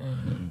gising mo.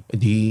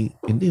 Hindi,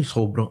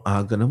 sobrang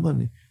aga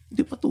naman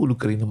Hindi patulog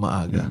ka rin na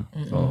maaga.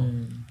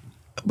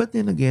 But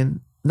then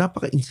again,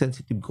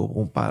 napaka-insensitive ko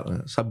kung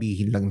para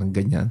sabihin lang ng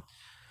ganyan.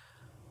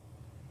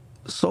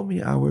 So many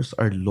hours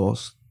are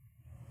lost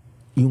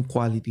yung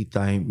quality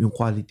time, yung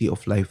quality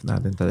of life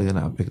natin talaga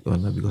na-apektuhan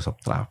na because of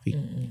traffic.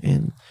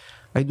 And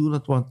I do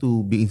not want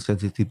to be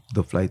insensitive to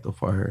the flight of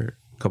our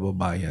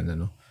kababayan.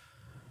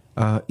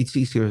 It's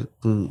easier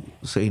to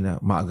say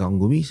na maagang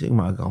gumising,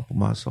 maagang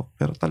pumasok.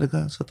 Pero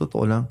talaga, sa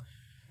totoo lang,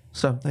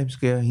 sometimes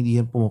kaya hindi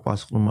yan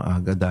pumapasok ng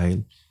maaga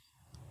dahil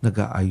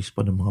nag-aayos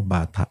pa ng mga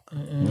bata.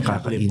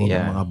 Kakainin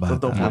ng mga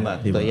bata. Tama,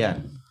 diba?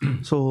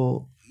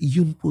 So,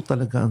 yun po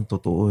talaga ang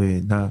totoo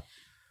na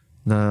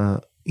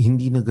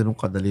hindi na ganun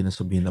kadali na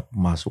sabihin na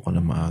pumasok ka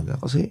na maaga.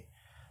 Kasi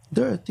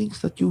there are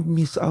things that you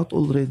miss out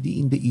already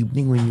in the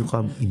evening when you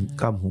come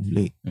home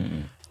late.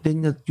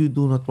 Then that you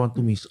do not want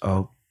to miss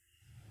out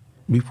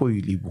before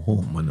you leave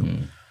home.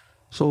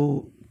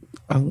 So,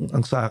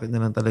 ang sa akin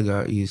na lang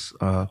talaga is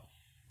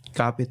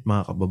kapit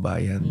mga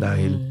kababayan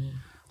dahil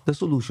the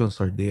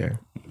solutions are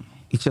there.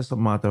 It's just a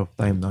matter of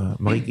time na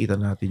makikita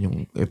natin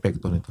yung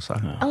epekto nito sa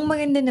akin. Ang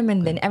maganda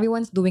naman din,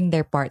 everyone's doing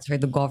their parts for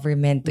the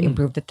government to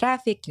improve the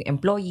traffic, yung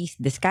employees,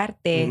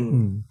 diskarte.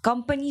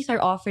 Companies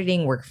are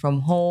offering work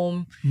from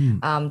home,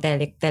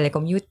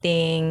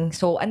 telecommuting.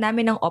 So, ang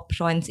dami ng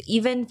options.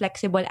 Even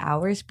flexible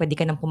hours, pwede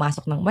ka nang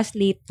pumasok ng mas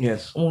late.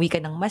 Yes. Umuwi ka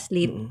ng mas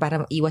late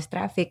para iwas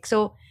traffic.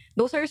 So,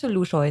 those are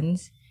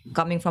solutions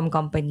coming from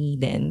company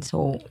then.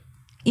 So,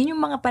 yun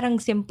yung mga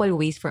parang simple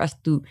ways for us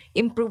to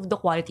improve the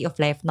quality of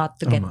life, not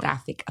to get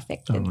traffic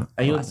affected.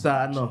 Ayun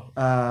sa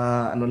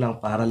lang,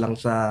 para lang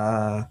sa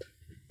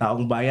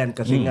taong bayan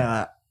kasi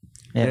nga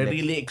they're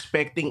really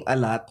expecting a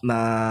lot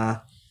na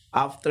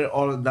after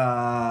all the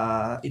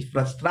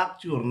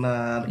infrastructure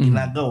na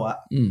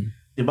ginagawa,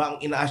 di ba,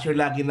 ang ina-assure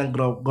lagi ng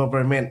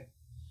government,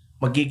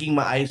 magiging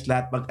maayos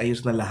lahat,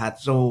 mag-ayos na lahat.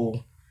 So,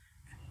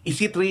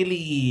 is it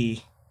really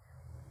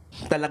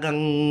talagang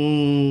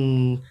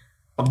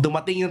pag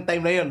dumating yung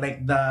time na yun,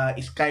 like the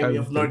skyway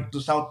of north to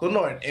south to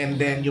north, and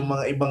then yung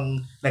mga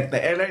ibang, like the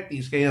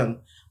LRTs,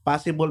 kayon,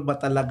 possible ba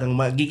talagang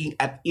magiging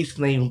at ease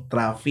na yung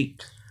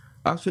traffic?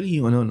 Actually,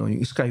 yung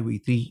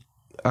Skyway 3,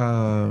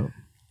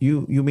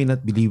 you may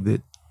not believe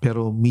it,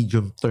 pero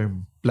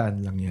medium-term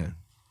plan lang yan.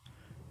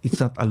 It's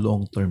not a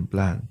long-term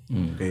plan.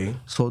 Okay.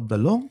 So, the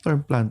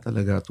long-term plan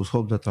talaga to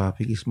solve the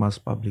traffic is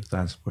mass public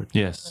transport.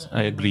 Yes,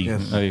 I agree.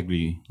 Yes. I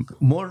agree.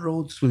 More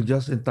roads will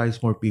just entice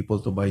more people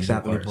to buy new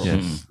cars.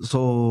 Yes.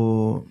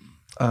 So,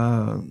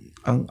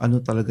 ang ano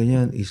talaga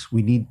yan is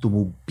we need to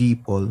move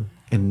people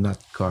and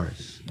not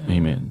cars.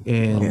 Amen.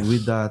 And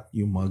with that,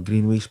 yung mga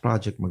greenways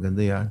project,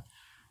 maganda yan.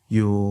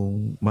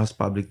 Yung mass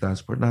public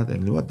transport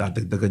natin,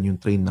 dadagdagan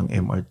yung train ng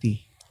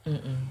MRT.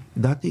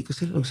 Dati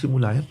kasi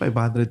nagsimula yan,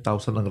 500,000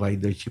 ang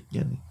ridership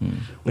niyan.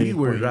 We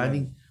were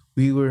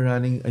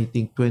running I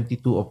think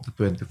 22 of the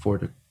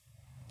 24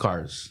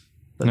 cars.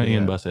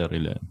 Ngayon ba, Sir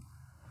Ilan?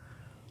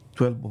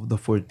 12 of the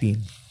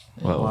 14.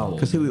 Wow.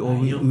 Kasi we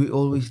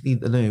always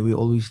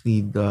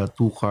need 2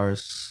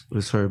 cars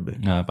reserve.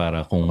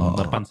 Para kung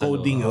napansin.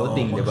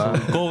 Coding, di ba?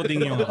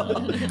 Coding yung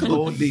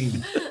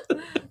coding.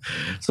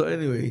 So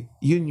anyway,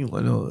 yun yung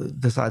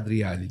the sad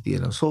reality.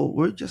 So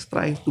we're just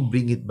trying to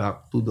bring it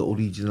back to the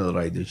original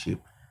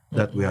ridership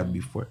that we had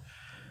before.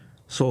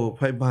 So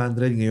 500,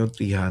 ngayon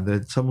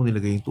 300. Saan mo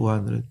nilagay yung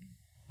 200?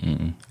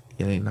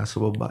 Yan ay nasa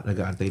baba,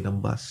 nag-aantay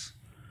ng bus.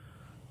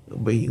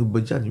 Yung iba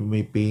dyan, yung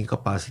may paying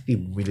capacity,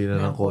 bumili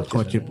na ng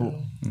kotse po.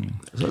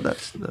 So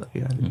that's the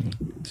reality.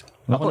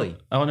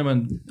 Ako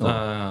naman,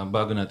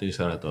 bago natin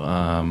isara to,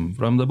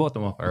 from the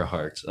bottom of our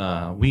hearts,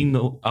 we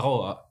know,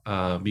 ako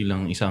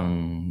bilang isang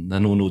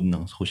nanonood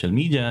ng social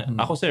media,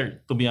 ako sir,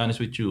 to be honest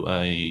with you,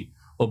 I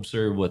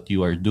observe what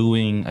you are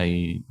doing,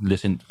 I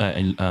listen,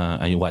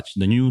 I watch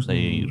the news,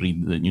 I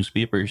read the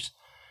newspapers,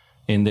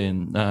 and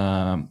then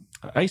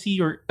I see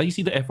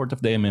the effort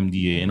of the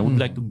MMDA, and I would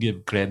like to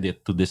give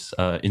credit to this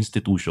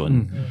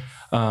institution.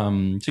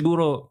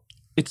 Siguro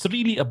it's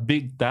really a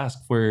big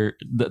task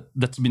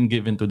that's been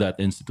given to that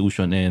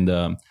institution, and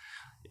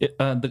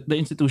the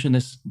institution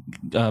is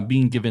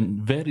being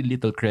given very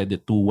little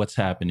credit to what's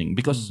happening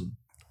because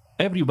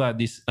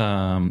everybody's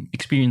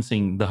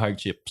experiencing the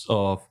hardships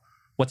of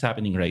what's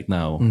happening right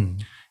now.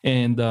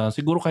 And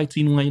siguro kahit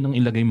sino ngayon ang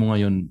ilagay mo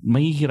ngayon,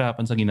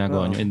 mahihirapan sa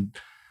ginagawa nyo. And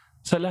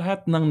sa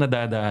lahat ng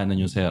nadadaanan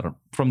nyo, sir,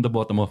 from the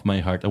bottom of my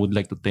heart, I would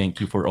like to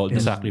thank you for all the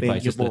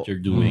sacrifices that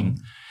you're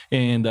doing.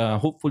 And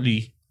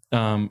hopefully,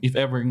 if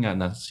ever nga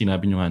na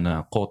sinabi nyo nga na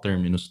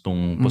co-terminus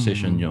tong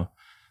position nyo,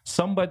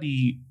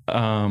 somebody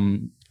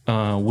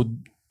would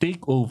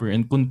take over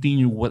and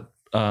continue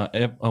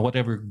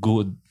whatever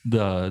good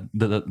the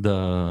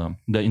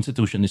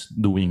institution is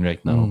doing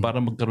right now para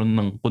magkaroon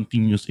ng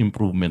continuous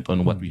improvement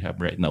on what we have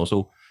right now.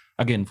 So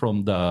again,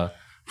 from the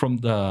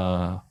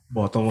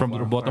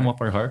bottom of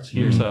our hearts,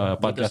 here's a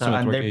podcast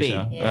network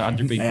Asia,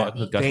 Underpaid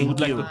Podcast. We would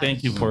like to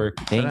thank you for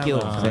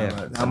sir.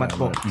 Salamat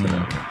po.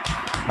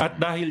 At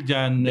dahil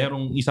dyan,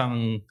 merong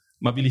isang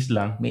mabilis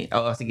lang.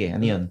 Sige,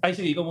 ano yun? Ay,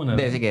 sige, ikaw muna.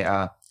 Hindi, sige.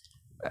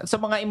 Sa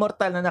mga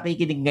immortal na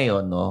nakikinig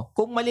ngayon, no,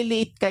 kung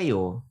maliliit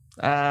kayo,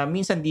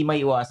 minsan di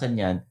may iwasan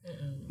yan,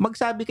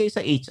 magsabi kayo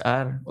sa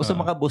HR o sa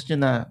mga boss nyo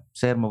na,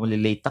 sir,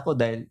 malilate ako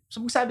dahil, so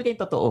magsabi kayo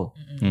totoo.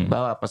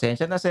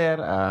 Pasensya na, sir,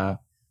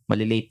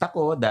 malilate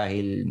ako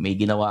dahil may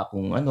ginawa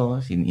akong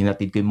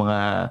hinatid ko yung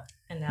mga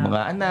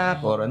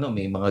anak or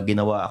may mga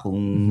ginawa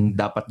akong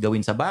dapat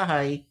gawin sa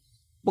bahay,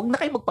 huwag na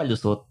kayo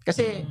magpalusot.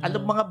 Kasi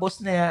alam mga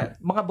boss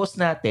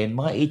natin,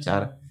 mga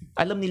HR,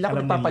 alam nila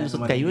kung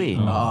papalusot kayo eh.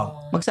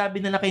 Magsabi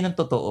na lang kayo ng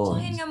totoo.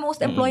 So yun nga, most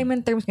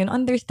employment terms ngayon,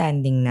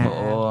 understanding na.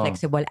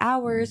 Flexible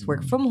hours,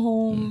 work from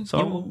home. So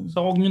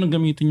huwag nyo nang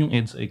gamitin yung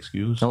EDSA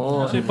excuse.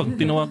 Kasi pag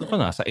tinawagan ko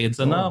nasa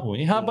EDSA na ako.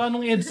 Haba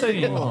nung EDSA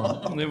eh.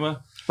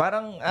 Diba?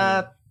 Parang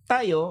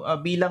tayo,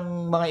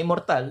 bilang mga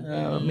immortal,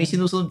 may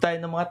sinusunod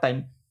tayo ng mga time,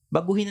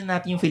 baguhin na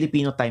natin yung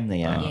Filipino time na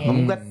yan.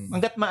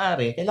 Hanggat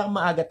maaari, kailangan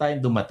maaga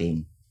tayong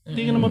dumating.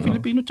 Hindi ka naman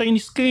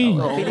Filipino-Chinese ka eh.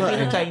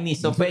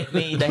 Filipino-Chinese. So, may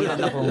dahilan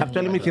ako.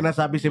 Actually, may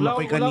sinasabi si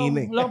Makoy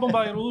kanina. Wala bang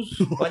virus?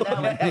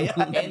 Wala.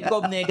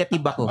 NCOV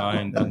negative ako.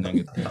 NCOV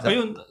negative.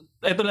 Ayun,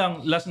 eto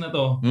lang, last na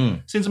to.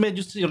 Since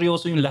medyo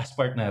seryoso yung last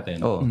part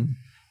natin,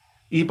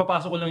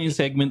 ipapasok ko lang yung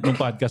segment ng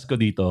podcast ko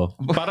dito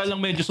para lang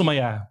medyo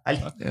sumaya.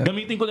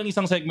 Gamitin ko lang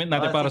isang segment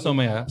natin para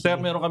sumaya. Sir,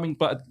 meron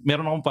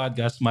akong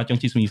podcast, Machong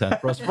Chismisan,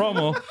 Cross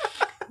Promo.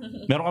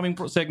 Meron kaming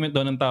segment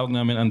doon ang tawag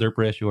namin Under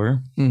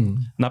Pressure.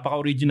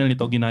 Napaka-original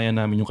nito. Ginaya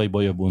namin yung kay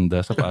Boy Abunda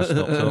sa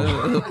Pastok.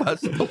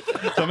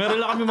 So meron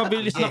lang kami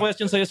mabilis na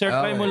question sa'yo. Sir,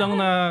 try mo lang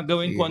na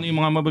gawin ko ano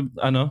yung mga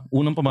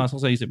unang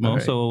pumasok sa isip mo.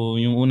 Okay. So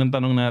yung unang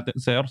tanong natin,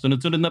 Sir,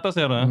 sunod-sunod na to,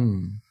 Sir.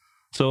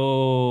 So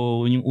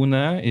yung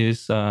una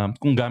is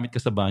kung gamit ka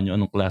sa banyo,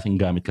 anong klaseng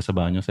gamit ka sa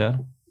banyo, Sir?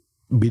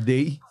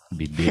 Bidet.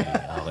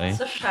 Okay.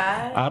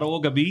 Social. Araw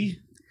o gabi?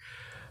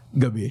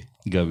 Gabi.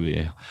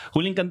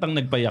 Huling kantang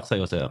nagpayak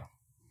sa'yo, Sir?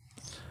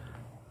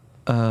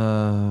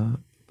 Ano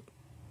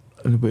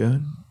ba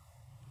yan?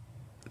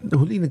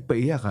 Huling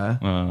nagpaiyak ha?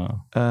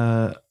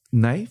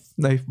 Knife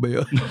ba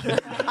yun?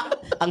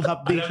 Ang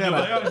hapdi, Sir.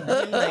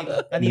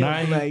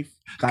 Knife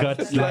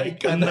cuts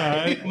like a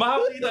knife.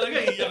 Mahapdi talaga.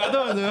 Iiyak ka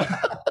doon.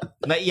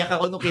 Naiyak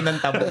ako nung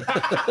kinanta mo.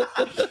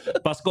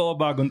 Pasko o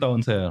bagong taon,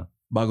 Sir?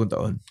 Bagong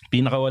taon.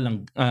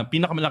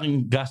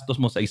 Pinakamalaking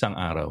gastos mo sa isang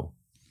araw?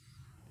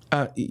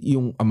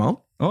 Yung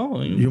amount?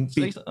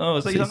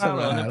 Sa isang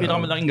araw. Ano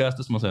pinakamalaking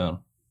gastos mo, Sir?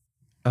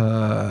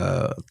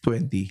 20.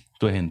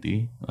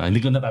 Hindi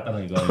ko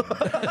natatanong ko.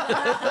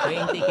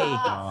 20K.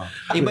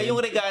 Iba yung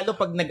regalo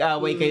pag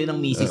nag-away kayo ng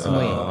misis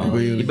mo eh.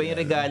 Iba yung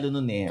regalo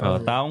nun eh.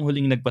 Taong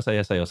huling nagpasaya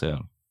sa'yo, Sir?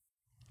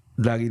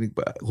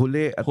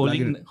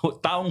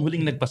 Taong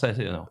huling nagpasaya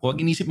sa'yo.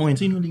 Huwag inisip mo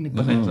ngayon, sino huling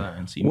nagpasaya sa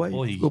akin? Sino?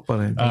 Wife ko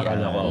pa rin.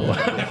 Akala ko.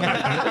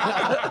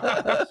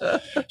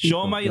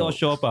 Siomay o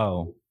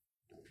siopaw?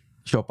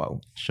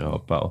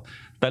 Siopaw.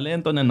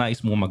 Talento na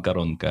nais mo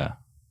magkaroon ka?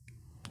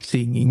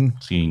 Singing.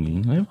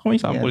 Ay, may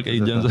sample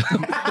kayo dyan.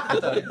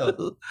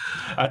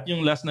 At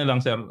yung last na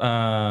lang, Sir,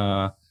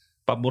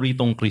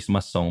 paboritong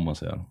Christmas song mo,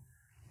 Sir?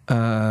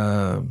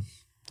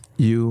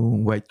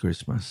 Yung White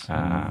Christmas.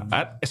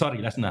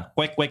 Last na.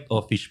 Kwek-kwek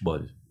o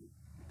fishball?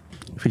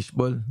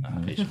 Fishball.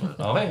 Fishball.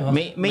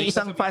 Okay. May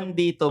isang fan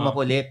dito,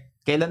 makulit.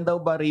 Kailan daw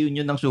ba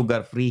reunion ng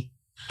Sugar Free?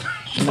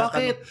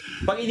 Bakit?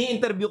 Pag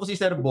ini-interview ko si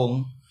Sir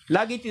Bong,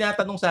 lagi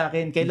tinatanong sa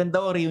akin, kailan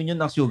daw reunion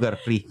ng Sugar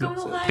Free?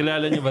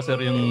 Kilala niyo ba, Sir,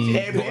 yung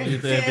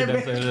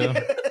evidence?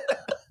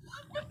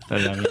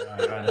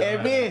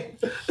 Ebe!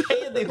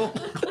 Ayun, di mo.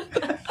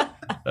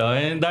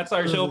 And that's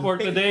our show for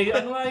today.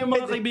 Ano nga yung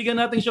mga kaibigan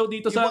nating show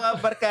dito sa... Yung mga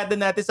barkada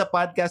natin sa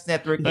Podcast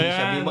Network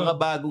Asia, may mga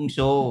bagong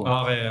show.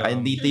 Okay.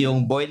 Dito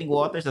yung Boiling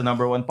Waters, the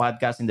 #1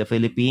 podcast in the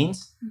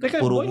Philippines.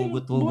 Puro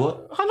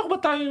hugot-hugot. Akala ko ba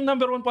tayo yung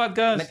 #1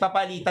 podcast?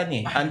 Nagpapalitan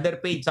eh.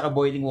 Underpaid saka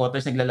Boiling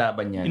Waters,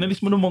 naglalaban yan. Inalis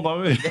mo naman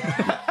kami.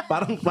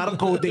 parang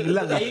coding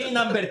lang. Ayun yung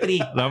number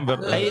 3.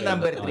 Ayun yung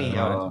number 3.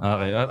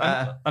 Okay.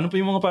 Ano pa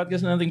yung mga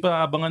podcast na nating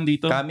paabangan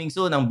dito? Coming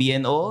soon, ang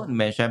BNO.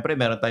 Siyempre,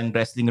 meron tayong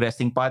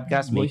wrestling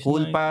podcast. May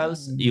Cool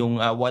Pals.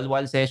 Yung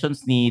Walwal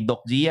Sessions ni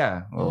Doc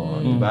Gia.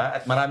 Diba?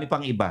 At marami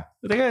pang iba.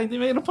 Teka,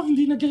 mayroon pang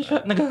hindi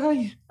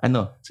nag-hi.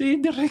 Ano? Si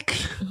Direk.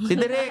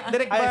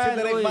 Direk Bal. Si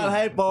Direk Bal.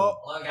 Hi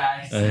po. Hello,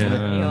 guys.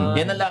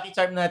 Yan ang lucky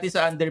charm natin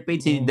sa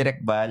underpaid, si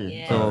Direk Bal.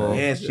 So,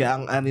 yes, siya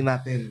ang ani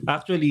natin.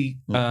 Actually,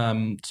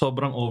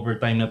 sobrang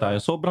overtime na tayo.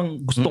 Sobrang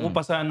gusto ko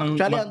pa sanang...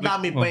 Actually, ang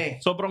dami pa eh.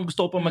 Sobrang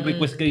gusto ko pa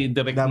mag-request kay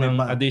Direk ng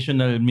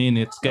additional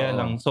minutes. Kaya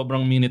lang,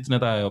 sobrang minutes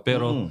na tayo.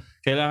 Pero,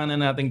 kailangan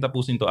na nating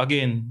tapusin to.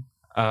 Again,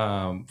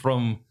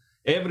 from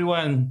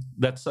everyone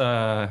that's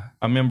a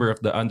member of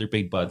the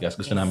Underpaid Podcast,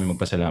 gusto namin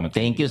magpasalamat.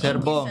 Thank you, Sir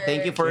Bong.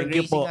 Thank you for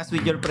gracing us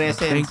with your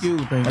presence. Thank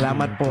you.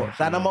 Salamat po.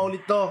 Sana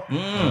maulit to.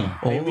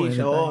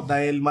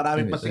 Dahil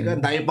marami pa sigan.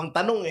 Dahil pang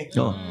tanong eh.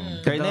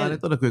 Colonel,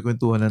 ito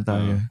nagkikwentuhan lang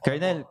tayo.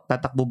 Colonel,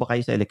 tatakbo ba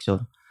kayo sa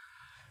eleksyon?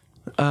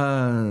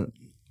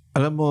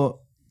 Alam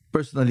mo,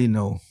 personally,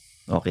 no.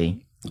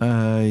 Okay.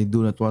 I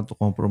do not want to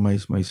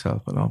compromise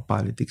myself.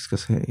 Politics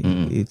kasi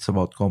it's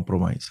about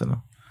compromise.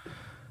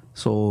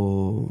 So,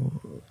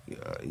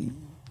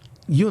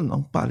 yun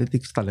ang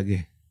politics talaga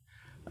eh.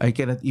 I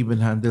cannot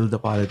even handle the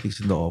politics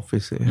in the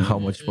office eh.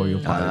 How much more yung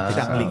politics.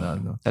 Exactly.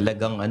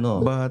 Talagang ano.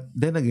 But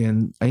then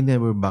again, I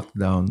never back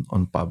down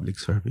on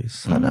public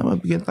service. Sana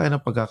mabigyan tayo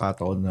ng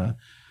pagkakataon na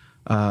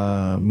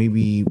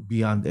maybe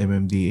beyond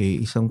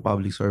MMDA, isang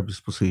public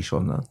service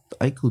position na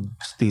I could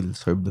still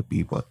serve the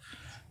people.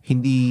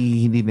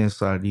 Hindi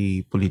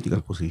necessarily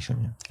political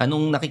position yan.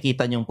 Anong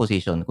nakikita niyong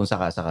position kung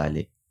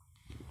sakasakali?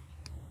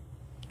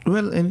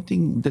 Well,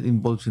 anything that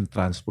involves in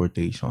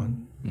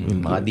transportation.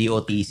 Mga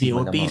DOTC.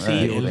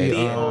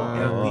 LTO,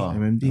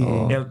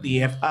 MMDA.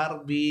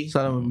 LTFRB.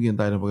 Sana mabigyan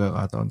tayo ng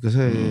pagkakataon.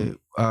 Kasi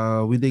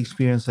with the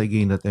experience I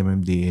gained at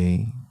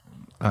MMDA,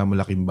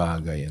 malaking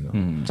bagay.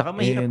 Tsaka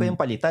mahirap pa yung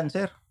palitan,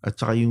 sir. At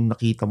saka yung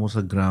nakita mo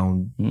sa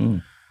ground,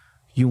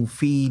 yung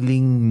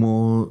feeling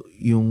mo,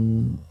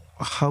 yung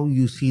how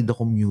you see the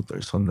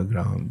commuters on the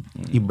ground,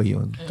 iba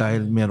yun.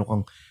 Dahil meron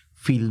kang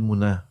feel mo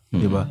na,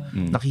 di ba?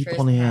 Nakita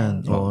ko na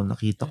yan.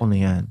 Nakita ko na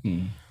yan.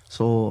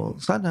 So,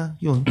 sana,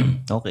 yun.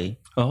 Okay.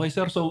 Okay,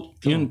 sir. So,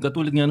 yun,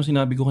 katulad nga nung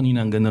sinabi ko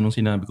kanina, ang ganda nung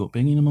sinabi ko,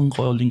 pengi namang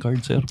calling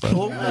card, sir.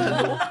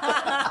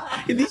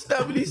 Hindi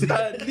Stanley.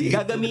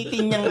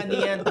 Gagamitin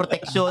niyang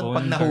proteksyon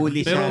pag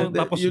nahuli siya. Pero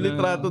tapos yung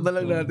litrato na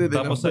lang natin.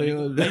 Tapos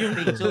yung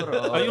picture.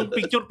 Yung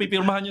picture,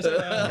 pipirmahan niyo sa...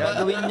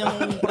 Gagawin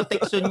niyang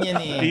proteksyon yan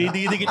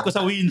Didikit ko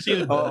sa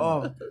windshield.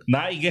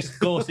 Nai-guess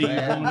ko si...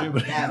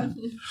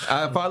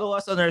 Follow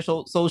us on our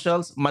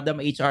socials,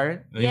 Madam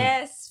HR.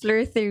 Yes,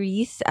 Fleur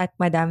Therese at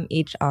Madam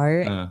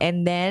HR.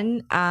 And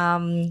then,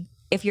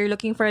 if you're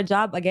looking for a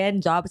job, again,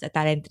 jobs at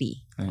Talent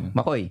 3.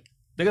 Makoy.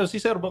 Teka,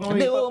 si Sir, baka may...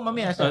 Hindi,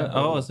 mamaya.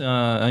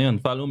 Ayun,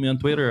 follow me on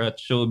Twitter at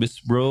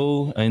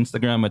ShowbizBro,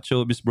 Instagram at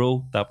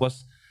ShowbizBro.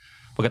 Tapos,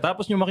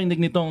 pagkatapos nyo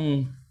makinig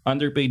nitong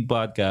underpaid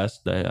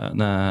podcast,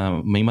 na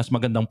may mas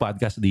magandang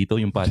podcast dito,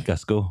 yung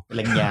podcast ko.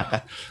 Walang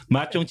yaka.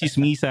 Machong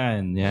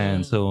Chismisan.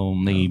 Yan. So,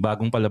 may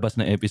bagong palabas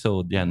na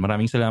episode. Yan.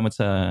 Maraming salamat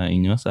sa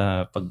inyo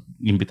sa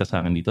pag-imbita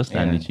sa akin dito,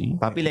 Stanley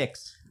G. Papi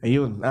Lex.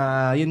 Ayun.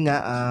 Yun nga.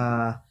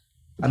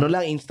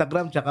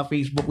 Instagram tsaka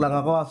Facebook lang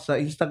ako. Sa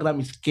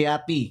Instagram is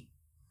Kiati.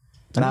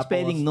 Ano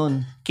spelling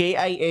nun?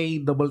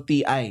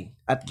 KIATTI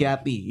at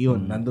Kiati.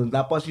 Yun, nandun.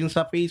 Tapos yung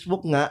sa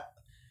Facebook nga,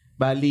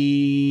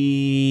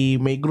 bali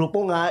may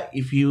grupo nga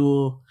if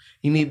you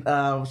need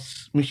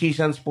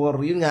musicians for,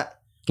 yun nga,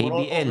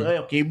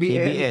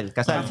 KBL.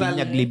 Kasal,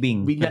 Binyag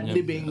Libing.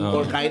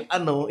 Or kahit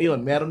ano,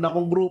 yun. Meron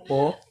akong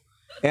grupo,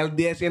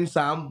 LDSN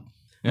Sam.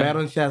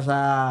 Meron siya sa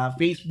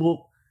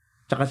Facebook.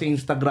 Tsaka sa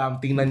Instagram,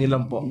 tingnan niyo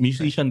lang po.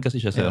 Musician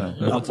kasi siya, sir.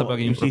 Bukod sa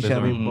pagiging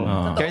professor.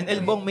 Colonel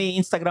Bong, may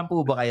Instagram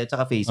po ba kayo?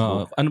 Tsaka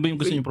Facebook? Ano ba yung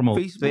gusto niyo promote?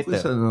 Facebook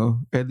is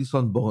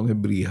Edison Bong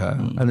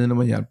Nebriha. Ano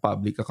naman yan?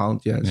 Public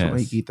account yan. So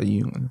makikita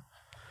niyo yung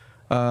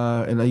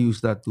and I use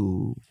that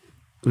to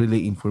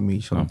relay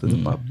information to the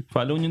public.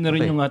 Follow nyo na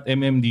rin yung at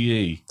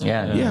MMDA.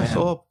 Yes,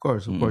 of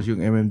course. Of course, yung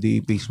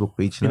MMDA Facebook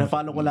page na.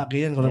 Pina-follow ko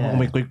lagi yan. Kung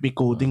may quick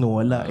coding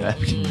o wala.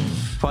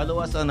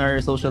 Follow us on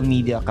our social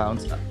media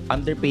accounts,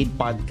 Underpaid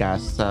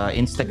Podcast sa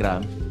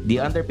Instagram,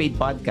 The Underpaid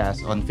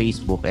Podcast on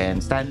Facebook,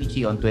 and Stanley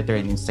Chi on Twitter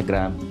and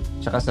Instagram,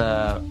 tsaka sa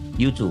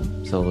YouTube.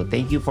 So,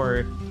 thank you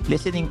for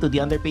listening to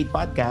The Underpaid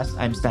Podcast.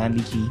 I'm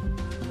Stanley Chi.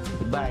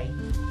 Goodbye.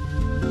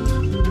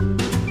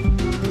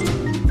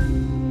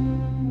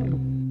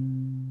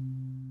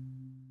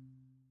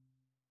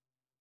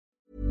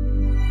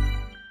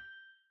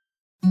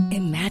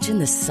 Imagine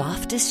the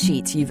softest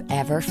sheets you've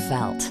ever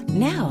felt.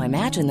 Now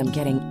imagine them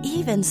getting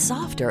even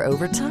softer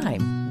over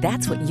time.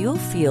 That's what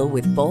you'll feel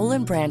with Boll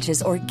 &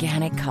 Branch's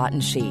organic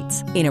cotton sheets.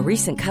 In a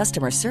recent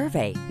customer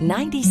survey,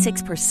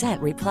 96%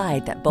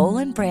 replied that Boll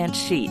 & Branch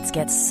sheets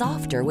get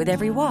softer with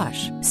every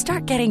wash.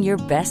 Start getting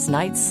your best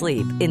night's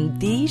sleep in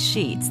these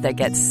sheets that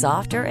get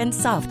softer and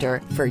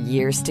softer for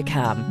years to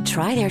come.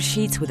 Try their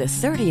sheets with a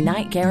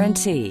 30-night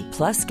guarantee.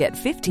 Plus, get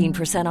 15%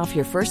 off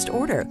your first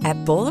order at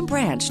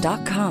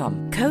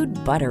bollandbranch.com. Code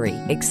BUTTERY.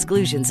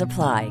 Exclusions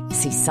apply.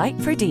 See site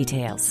for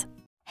details.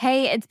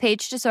 Hey, it's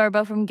Paige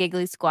DeSorbo from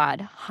Giggly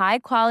Squad. High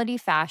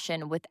quality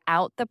fashion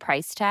without the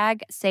price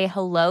tag. Say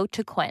hello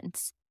to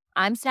Quince.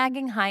 I'm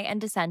snagging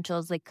high-end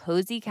essentials like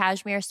cozy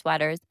cashmere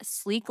sweaters,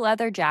 sleek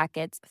leather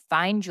jackets,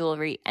 fine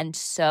jewelry, and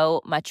so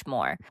much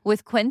more.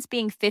 With Quince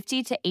being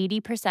 50 to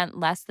 80%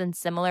 less than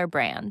similar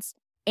brands.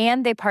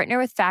 And they partner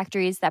with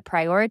factories that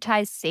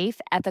prioritize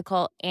safe,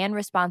 ethical, and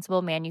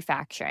responsible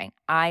manufacturing.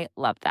 I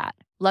love that.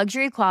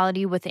 Luxury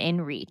quality within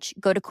reach.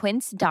 Go to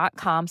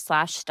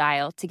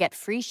quince.com/style to get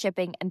free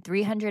shipping and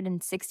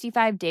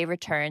 365-day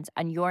returns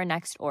on your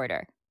next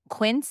order.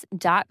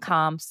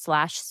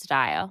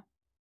 Quince.com/style.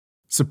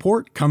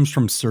 Support comes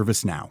from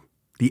ServiceNow,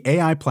 the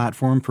AI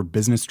platform for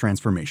business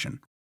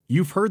transformation.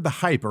 You've heard the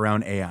hype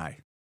around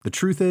AI. The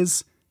truth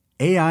is,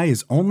 AI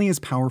is only as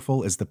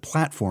powerful as the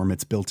platform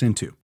it's built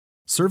into.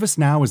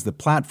 ServiceNow is the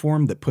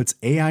platform that puts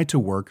AI to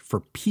work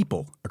for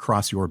people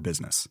across your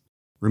business.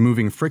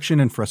 Removing friction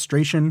and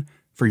frustration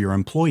for your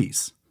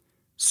employees,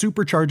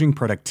 supercharging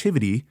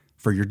productivity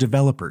for your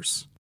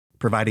developers,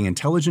 providing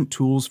intelligent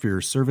tools for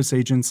your service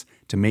agents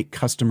to make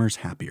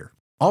customers happier.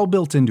 All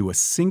built into a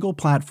single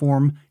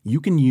platform you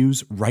can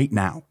use right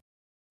now.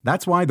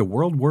 That's why the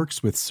world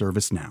works with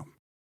ServiceNow.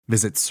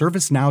 Visit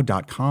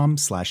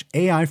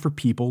servicenow.com/AI for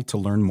people to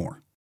learn more.